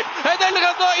 Pellegrini ed è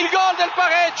il gol del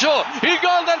pareggio,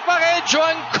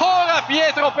 ancora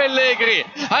Pietro Pellegrini,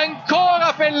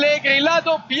 la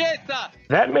doppietta.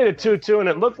 That made it 2-2 and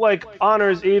it looked like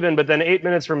honors even, but then 8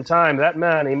 minutes from time, that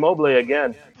man Immobile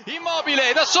again.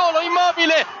 Immobile, da solo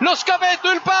Immobile, lo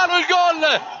scavetto, il palo, il gol,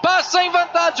 passa in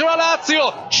vantaggio la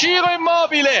Lazio, Ciro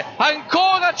Immobile,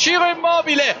 ancora Ciro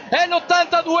Immobile, è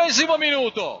l'82esimo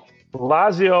minuto.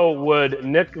 Lazio would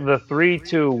nick the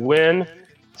 3-2 win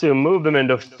to move them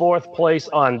into fourth place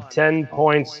on 10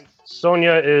 points.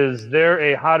 Sonia, is there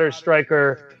a hotter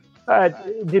striker,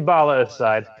 Dybala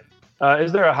aside,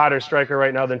 is there a hotter striker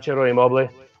right now than Ciro Immobile?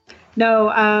 No,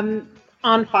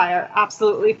 on fire.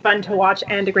 Absolutely fun to watch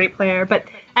and a great player. But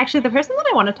actually, the person that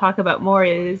I want to talk about more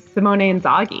is Simone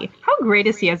Inzaghi. How great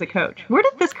is he as a coach? Where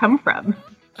did this come from?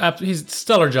 He's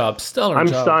stellar job. I'm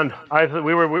stunned.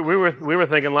 We were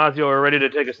thinking Lazio were ready to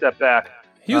take a step back.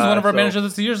 He was one of our managers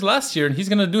of the years last year, and he's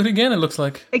going to do it again. It looks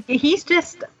like he's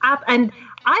just up, and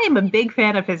I am a big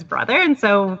fan of his brother, and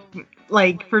so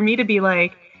for me to be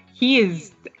he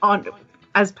is on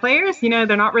as players,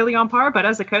 they're not really on par, but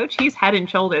as a coach, he's head and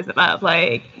shoulders above.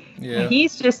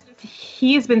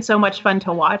 He's been so much fun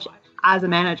to watch as a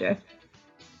manager.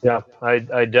 Yeah,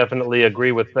 I definitely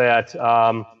agree with that.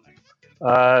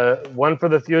 One for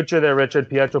the future there, Richard,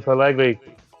 Pietro Pellegrini.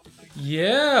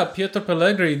 Yeah, Pietro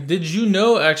Pellegrini. Did you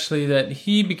know, actually, that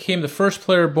he became the first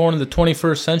player born in the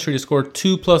 21st century to score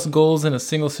 2+ goals in a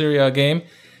single Serie A game?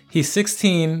 He's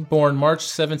 16, born March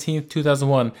 17th,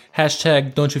 2001.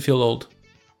 # don't you feel old.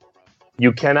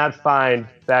 You cannot find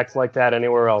facts like that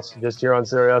anywhere else. Just here on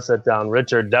Serie A Sit Down.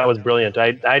 Richard, that was brilliant.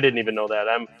 I didn't even know that.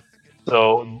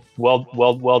 So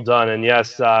well done, and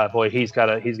yes, boy, he's got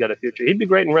a future. He'd be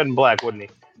great in red and black, wouldn't he?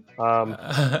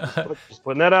 Just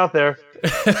putting that out there.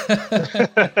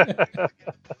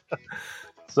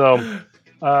 So,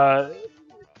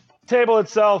 table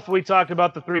itself, we talked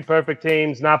about the three perfect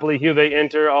teams: Napoli, Juve,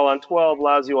 Inter, all on 12,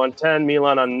 Lazio on 10,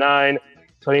 Milan on 9,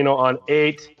 Torino on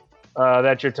 8.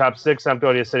 That's your top 6.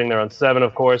 Sampdoria sitting there on 7,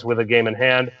 of course, with a game in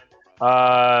hand.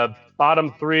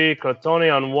 Bottom 3,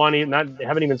 Crotone on 1,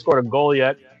 haven't even scored a goal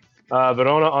yet.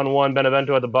 Verona on 1,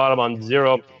 Benevento at the bottom on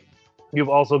 0. You've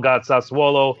also got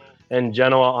Sassuolo and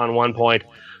Genoa on 1 point.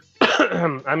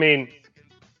 I mean,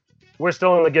 we're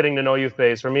still in the getting to know you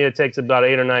phase. For me, it takes about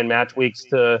 8 or 9 match weeks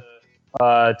to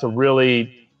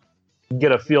really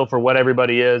get a feel for what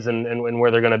everybody is and where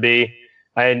they're going to be.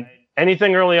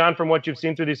 Anything early on from what you've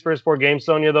seen through these first 4 games,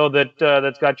 Sonia, though,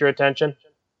 that's got your attention?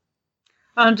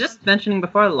 Just mentioning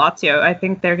before Lazio, I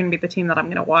think they're going to be the team that I'm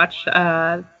going to watch.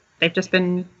 They've just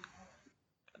been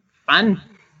fun.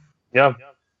 Yeah.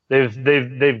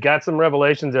 they've got some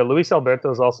revelations there. Luis Alberto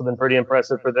has also been pretty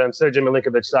impressive for them. Sergej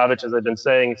Milinkovic-Savic, as I've been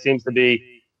saying, seems to be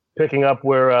picking up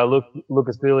where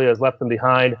Lucas Biglia has left them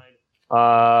behind.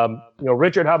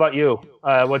 Richard, how about you?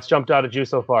 What's jumped out at you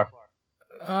so far?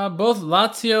 Both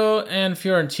Lazio and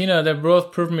Fiorentina, they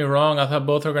both proved me wrong. I thought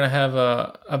both were going to have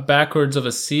a backwards of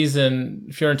a season.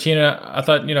 Fiorentina, I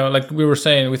thought, like we were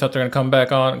saying, we thought they're going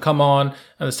to come on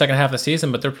in the second half of the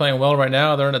season, but they're playing well right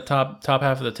now. They're in the top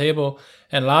half of the table.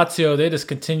 And Lazio, they just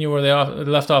continue where they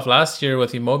left off last year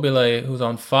with Immobile, who's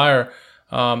on fire.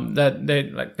 That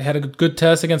they had a good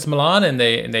test against Milan and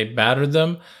they battered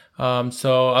them.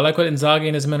 So I like what Inzaghi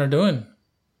and his men are doing.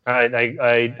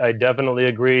 I definitely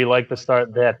agree. Like the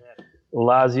start that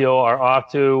Lazio are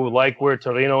off to, like where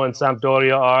Torino and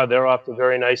Sampdoria are. They're off to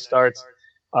very nice starts.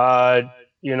 Right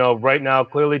now,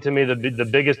 clearly to me, the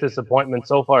biggest disappointment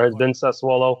so far has been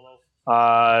Sassuolo.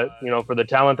 For the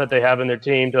talent that they have in their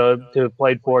team to have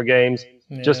played 4 games,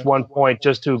 just 1 point,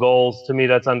 just 2 goals. To me,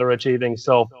 that's underachieving.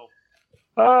 So,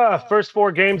 first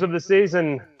 4 games of the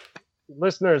season.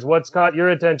 Listeners, what's caught your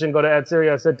attention? Go to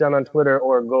 @SeriaSitDown on Twitter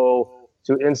or go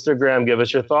to Instagram. Give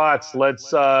us your thoughts. Let's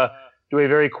do a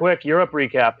very quick Europe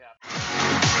recap.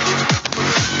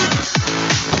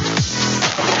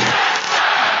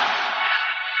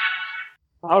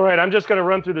 All right, I'm just going to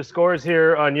run through the scores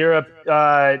here on Europe.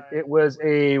 It was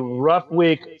a rough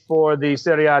week for the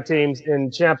Serie A teams in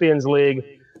Champions League.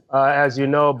 As you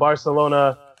know,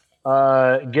 Barcelona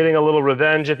getting a little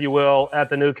revenge, if you will, at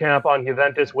the Nou Camp on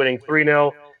Juventus, winning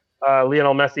 3-0.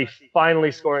 Lionel Messi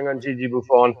finally scoring on Gigi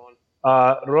Buffon.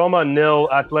 Roma 0,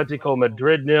 Atletico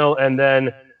Madrid 0, and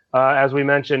then, as we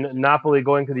mentioned, Napoli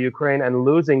going to the Ukraine and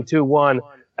losing 2-1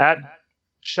 at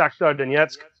Shakhtar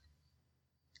Donetsk.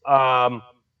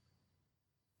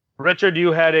 Richard,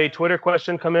 you had a Twitter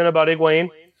question come in about Higuain?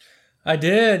 I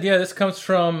did, yeah. This comes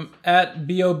from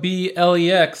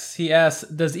 @BOBLEX. He asks,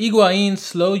 does Higuain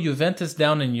slow Juventus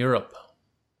down in Europe?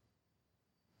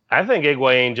 I think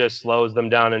Higuain just slows them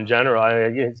down in general. I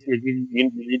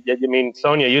mean,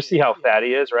 Sonia, you see how fat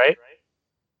he is, right?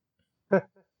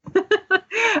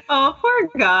 Oh, poor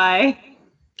guy.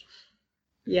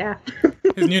 Yeah.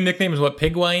 His new nickname is what,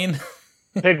 Pigwain?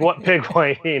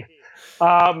 Pigwain.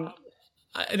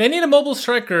 They need a mobile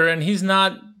striker, and he's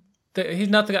not the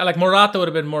guy. Like Morata would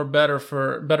have been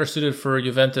better suited for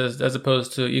Juventus as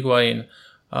opposed to Higuain.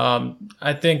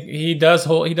 I think he does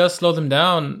slow them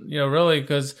down, really,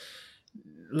 because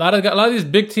a lot of these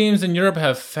big teams in Europe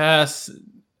have fast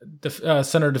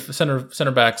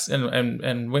center backs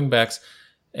and wing backs,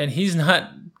 and he's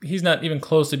not even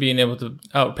close to being able to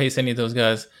outpace any of those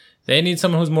guys. They need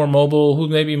someone who's more mobile, who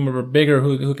maybe more bigger,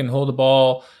 who can hold the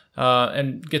ball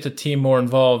and get the team more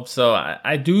involved. So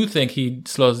I do think he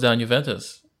slows down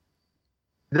Juventus.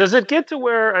 Does it get to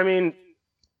where,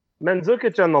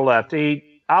 Mandzukic on the left,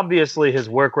 obviously his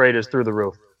work rate is through the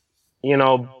roof,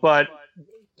 but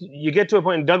you get to a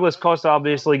point, and Douglas Costa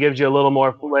obviously gives you a little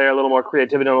more flair, a little more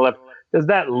creativity on the left. Does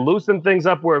that loosen things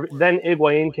up where then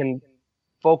Higuain can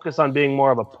focus on being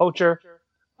more of a poacher?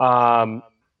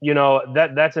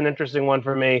 That's an interesting one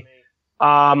for me.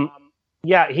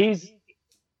 Higuain's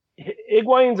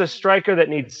a striker that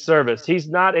needs service. He's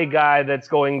not a guy that's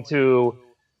going to,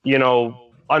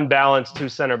 unbalance 2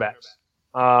 center backs.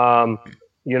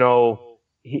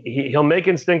 He'll make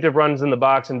instinctive runs in the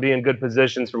box and be in good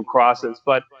positions from crosses.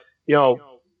 But,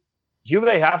 Juve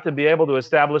have to be able to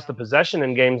establish the possession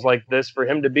in games like this for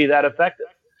him to be that effective.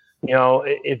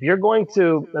 If you're going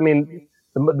to,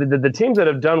 the teams that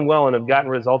have done well and have gotten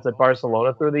results at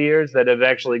Barcelona through the years that have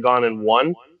actually gone and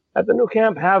won at the Nou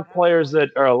Camp have players that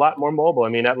are a lot more mobile.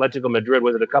 Atletico Madrid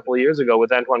was it a couple of years ago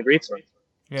with Antoine Griezmann.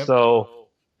 Yep. So,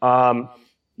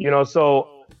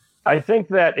 so I think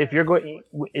that if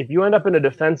you end up in a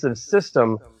defensive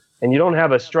system and you don't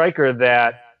have a striker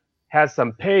that has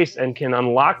some pace and can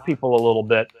unlock people a little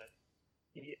bit,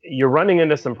 you're running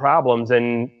into some problems,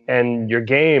 and your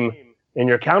game and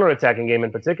your counterattacking game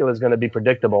in particular is going to be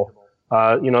predictable.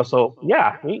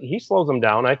 He slows them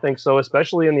down. I think so,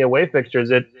 especially in the away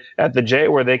fixtures at the J,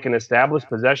 where they can establish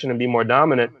possession and be more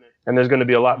dominant, and there's going to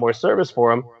be a lot more service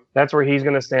for him. That's where he's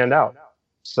going to stand out.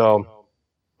 So,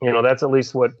 that's at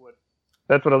least what.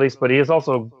 But he has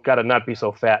also got to not be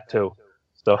so fat too.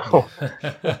 So,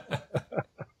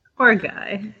 poor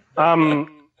guy.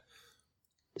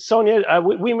 Sonia,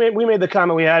 we made the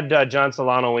comment. We had John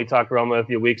Solano when we talked Roma a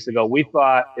few weeks ago. We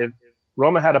thought if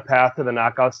Roma had a path to the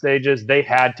knockout stages, they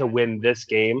had to win this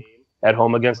game at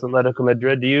home against Atletico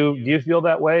Madrid. Do you feel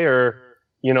that way, or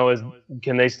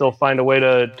can they still find a way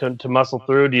to muscle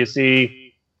through? Do you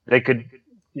see they could,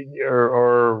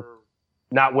 or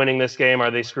not winning this game?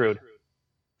 Are they screwed?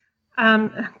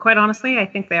 Quite honestly, I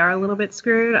think they are a little bit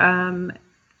screwed.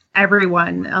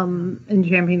 Everyone in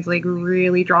Champions League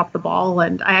really dropped the ball,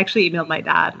 and I actually emailed my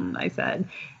dad and I said,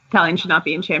 Italian should not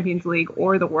be in Champions League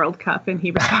or the World Cup, and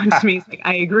he responded to me, he's like,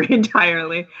 I agree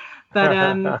entirely.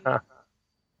 But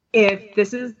if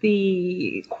this is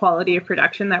the quality of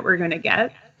production that we're going to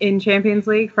get in Champions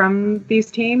League from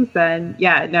these teams, then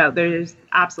yeah, no, there's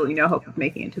absolutely no hope of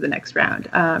making it to the next round.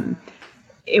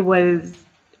 It was,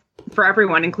 for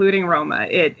everyone, including Roma,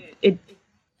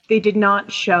 they did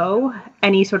not show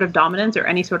any sort of dominance or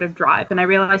any sort of drive. And I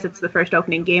realize it's the first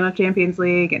opening game of Champions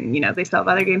League and, they still have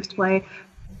other games to play.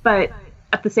 But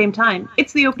at the same time,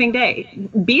 it's the opening day.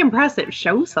 Be impressive,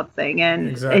 show something. And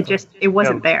exactly. It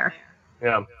wasn't there.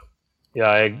 Yeah. Yeah,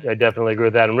 I definitely agree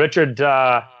with that. And Richard,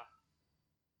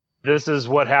 this is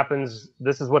what happens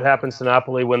to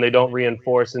Napoli when they don't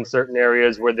reinforce in certain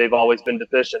areas where they've always been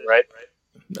deficient, right?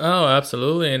 Oh,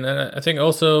 absolutely. And I think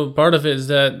also part of it is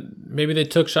that maybe they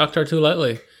took Shakhtar too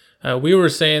lightly. We were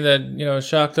saying that,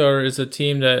 Shakhtar is a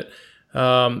team that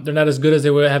they're not as good as they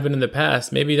would have been in the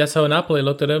past. Maybe that's how Napoli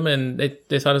looked at them, and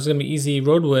they thought it was going to be easy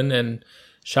road win, and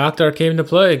Shakhtar came to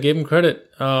play, gave them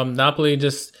credit. Napoli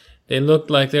they looked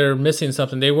like they were missing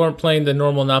something. They weren't playing the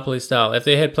normal Napoli style. If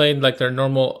they had played like their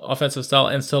normal offensive style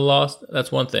and still lost,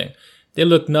 that's one thing. They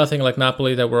looked nothing like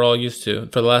Napoli that we're all used to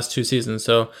for the last 2 seasons.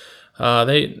 So they're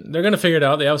going to figure it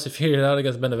out. They obviously figured it out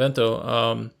against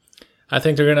Benevento. I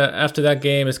think they're going to, after that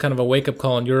game, it's kind of a wake-up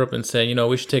call in Europe and say,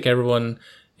 we should take everyone,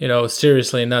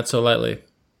 seriously and not so lightly.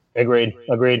 Agreed.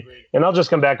 And I'll just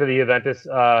come back to the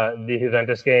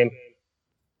Juventus game.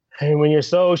 And when you're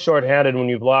so shorthanded, when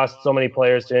you've lost so many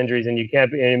players to injuries, and you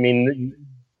can't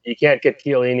get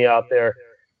Chiellini out there,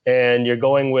 and you're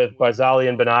going with Barzagli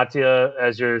and Benatia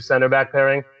as your center back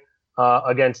pairing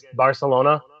against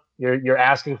Barcelona, you're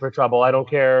asking for trouble. I don't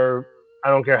care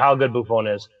how good Buffon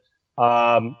is,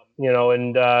 and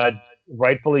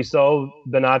rightfully so.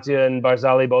 Benatia and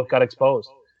Barzagli both got exposed.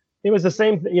 It was the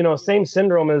same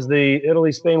syndrome as the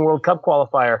Italy-Spain World Cup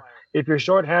qualifier. If you're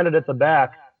shorthanded at the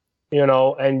back,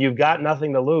 and you've got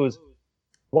nothing to lose,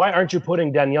 why aren't you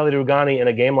putting Daniele Rugani in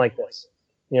a game like this,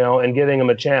 and giving him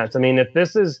a chance? I mean, if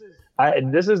this is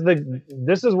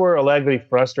where Allegri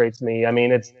frustrates me. I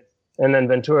mean, and then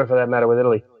Ventura for that matter with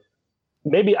Italy.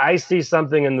 Maybe I see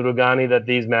something in Rugani that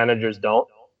these managers don't.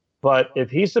 But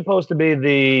if he's supposed to be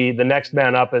the next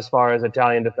man up as far as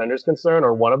Italian defenders concerned,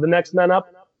 or one of the next men up,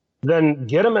 then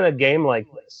get him in a game like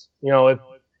this.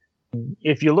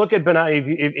 If you look at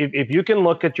if you can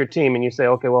look at your team and you say,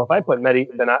 okay, well, if I put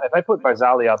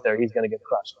Barzagli out there, he's going to get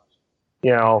crushed.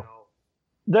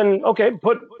 Then okay,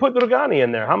 put Rugani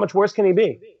in there. How much worse can he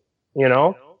be?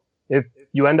 If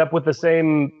you end up with the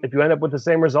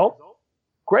same result,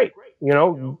 great.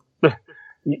 You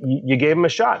gave him a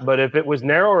shot. But if it was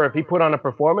narrow, or if he put on a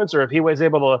performance, or if he was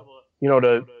able to,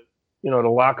 to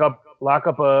lock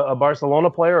up a Barcelona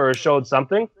player or showed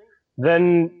something,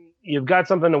 then you've got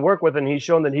something to work with, and he's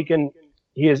shown that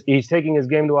he's taking his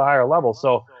game to a higher level.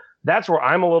 So that's where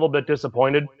I'm a little bit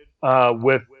disappointed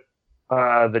with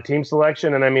the team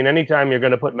selection. And I mean, anytime you're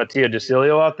going to put Mattia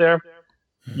DeCilio out there,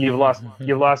 you've lost.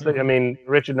 I mean,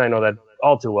 Richard and I know that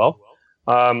all too well.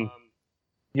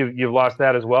 You've lost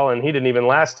that as well, and he didn't even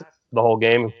last the whole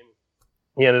game.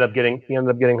 He ended up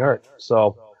getting hurt.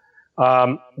 So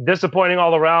disappointing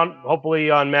all around. Hopefully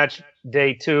on match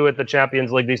day 2 at the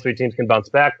Champions League, these 3 teams can bounce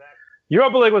back.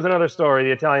 Europa League was another story.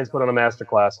 The Italians put on a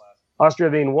masterclass. Austria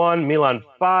Wien 1, Milan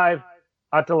 5,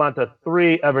 Atalanta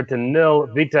 3, Everton 0,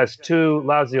 Vitesse 2,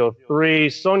 Lazio 3.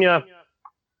 Sonia,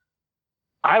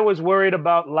 I was worried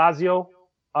about Lazio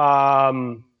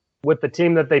with the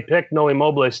team that they picked, no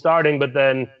Immobile starting, but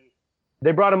then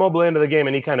they brought Immobile into the game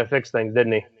and he kind of fixed things,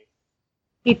 didn't he?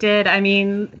 He did. I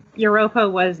mean, Europa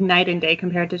was night and day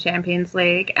compared to Champions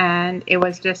League, and it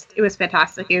was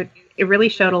fantastic. It really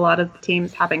showed a lot of the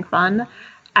teams having fun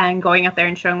and going out there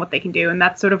and showing what they can do. And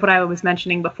that's sort of what I was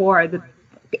mentioning before, the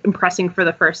impressing for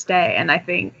the first day. And I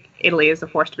think Italy is a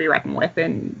force to be reckoned with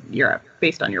in Europe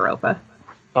based on Europa.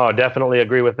 Oh, definitely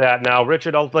agree with that. Now,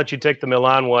 Richard, I'll let you take the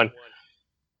Milan one.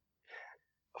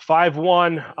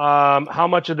 5-1. How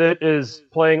much of it is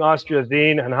playing Austria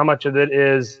Wien, and how much of it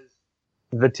is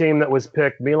the team that was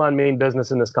picked? Milan mean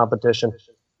business in this competition.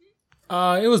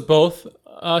 It was both.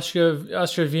 Austria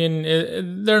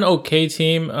Wien, they're an okay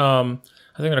team. I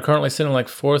think they're currently sitting like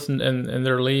 4th in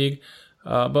their league.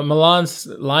 But Milan's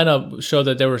lineup showed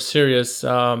that they were serious.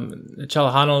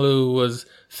 Çalhanoğlu was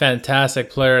fantastic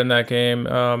player in that game.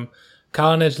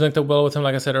 Kalinic linked up well with him,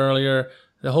 like I said earlier.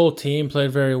 The whole team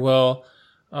played very well.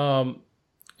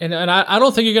 And I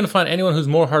don't think you're going to find anyone who's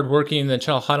more hardworking than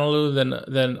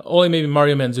Çalhanoğlu than only maybe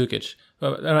Mario Mandzukic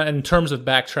in terms of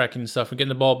backtracking and stuff and getting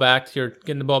the ball back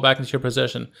into your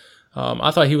possession.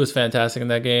 I thought he was fantastic in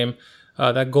that game.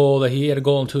 That goal that he had a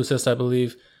goal and 2 assists, I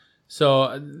believe.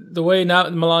 So the way now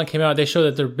Milan came out, they showed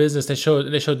that their business. They showed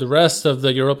the rest of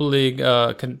the Europa League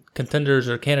contenders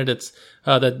or candidates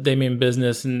that they mean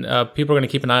business, and people are going to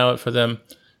keep an eye out for them.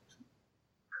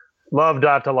 Loved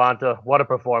Atalanta. What a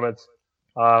performance!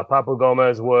 Papu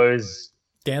Gomez was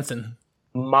dancing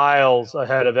miles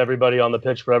ahead of everybody on the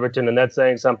pitch for Everton, and that's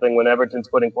saying something when Everton's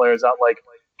putting players out like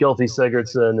Gylfi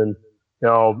Sigurdsson and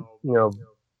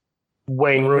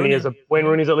Wayne Rooney's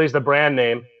at least a brand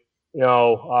name. He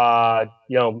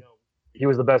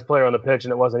was the best player on the pitch,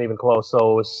 and it wasn't even close.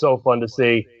 So it was so fun to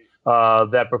see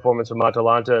that performance from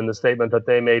Atalanta and the statement that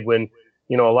they made when,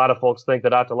 a lot of folks think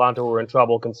that Atalanta were in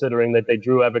trouble considering that they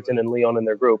drew Everton and Lyon in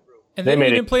their group. And they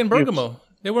didn't even play in Bergamo.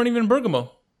 They weren't even in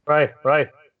Bergamo. Right.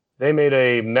 They made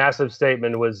a massive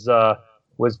statement. Was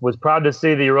proud to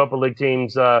see the Europa League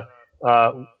teams,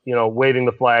 waving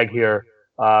the flag here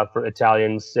for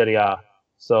Italian Serie A.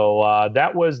 So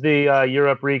that was the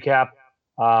Europe recap.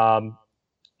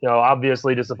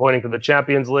 Obviously disappointing for the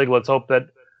Champions League. Let's hope that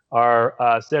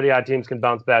our Serie A teams can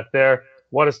bounce back there.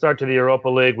 What a start to the Europa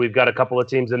League. We've got a couple of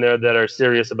teams in there that are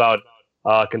serious about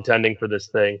contending for this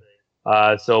thing.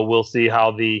 So we'll see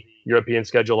how the European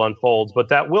schedule unfolds. But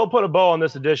that will put a bow on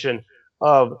this edition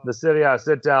of the Serie A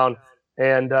Sit Down.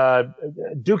 And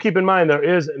do keep in mind there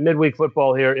is midweek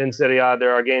football here in Serie A.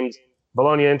 There are games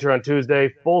Bologna-Inter on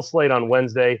Tuesday, full slate on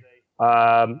Wednesday.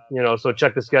 So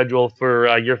check the schedule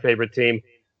for your favorite team.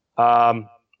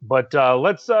 But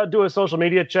let's do a social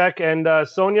media check. And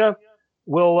Sonia,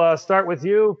 we'll start with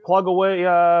you. Plug away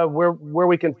where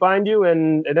we can find you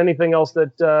and anything else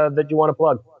that you want to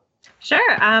plug.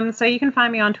 Sure. So you can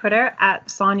find me on Twitter at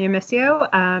Sonia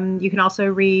Missio. You can also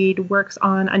read works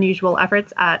on Unusual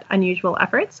Efforts at Unusual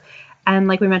Efforts. And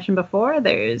like we mentioned before,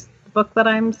 there's the book that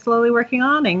I'm slowly working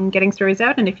on and getting stories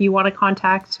out. And if you want to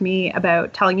contact me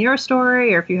about telling your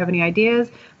story or if you have any ideas,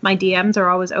 my DMs are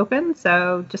always open.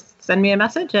 So just send me a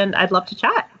message and I'd love to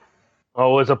chat.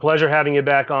 Oh, it was a pleasure having you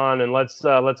back on, and let's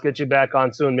get you back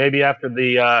on soon. Maybe after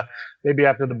the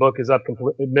book is up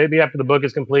complete. Maybe after the book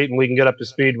is complete, and we can get up to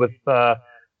speed with how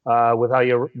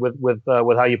you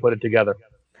put it together.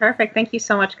 Perfect. Thank you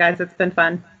so much, guys. It's been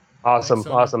fun.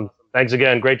 Awesome. Thanks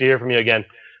again. Great to hear from you again.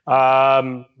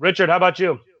 Richard, how about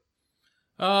you?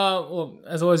 Well,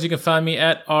 as always, you can find me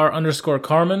at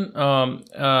r_Carmen.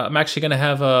 I'm actually going to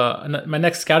have my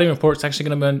next scouting report is actually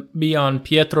going to be on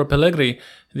Pietro Pellegrini,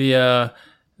 the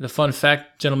fun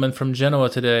fact gentleman from Genoa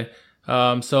today.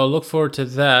 So look forward to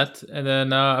that. And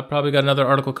then I probably got another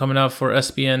article coming out for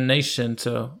SB Nation.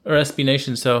 So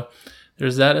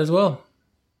there's that as well.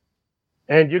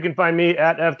 And you can find me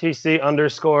at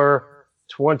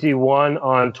FTC_21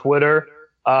 on Twitter.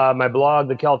 My blog,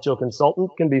 The Calcio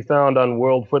Consultant, can be found on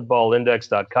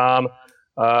worldfootballindex.com.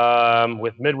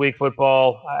 With midweek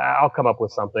football, I'll come up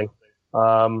with something.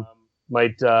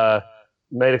 Might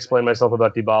explain myself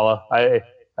about Dybala. I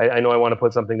know I want to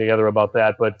put something together about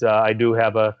that, but I do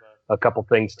have a couple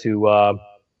things to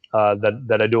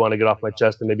that I do want to get off my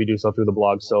chest and maybe do so through the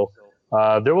blog. So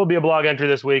there will be a blog entry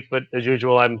this week, but as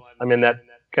usual, I'm in that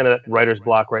kind of writer's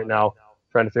block right now,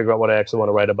 trying to figure out what I actually want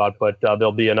to write about, but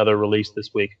there'll be another release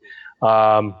this week.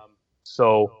 At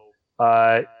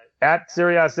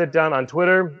Serie A Sit Down on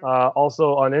Twitter,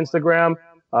 also on Instagram,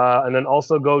 and then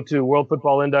also go to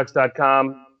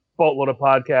worldfootballindex.com, boatload of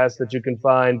podcasts that you can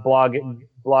find, blog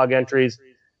entries,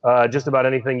 just about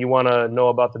anything you want to know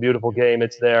about the beautiful game,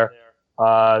 it's there.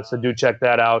 So do check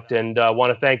that out, and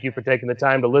want to thank you for taking the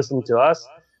time to listen to us.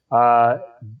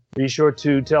 Be sure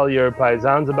to tell your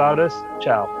paisans about us.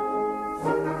 Ciao.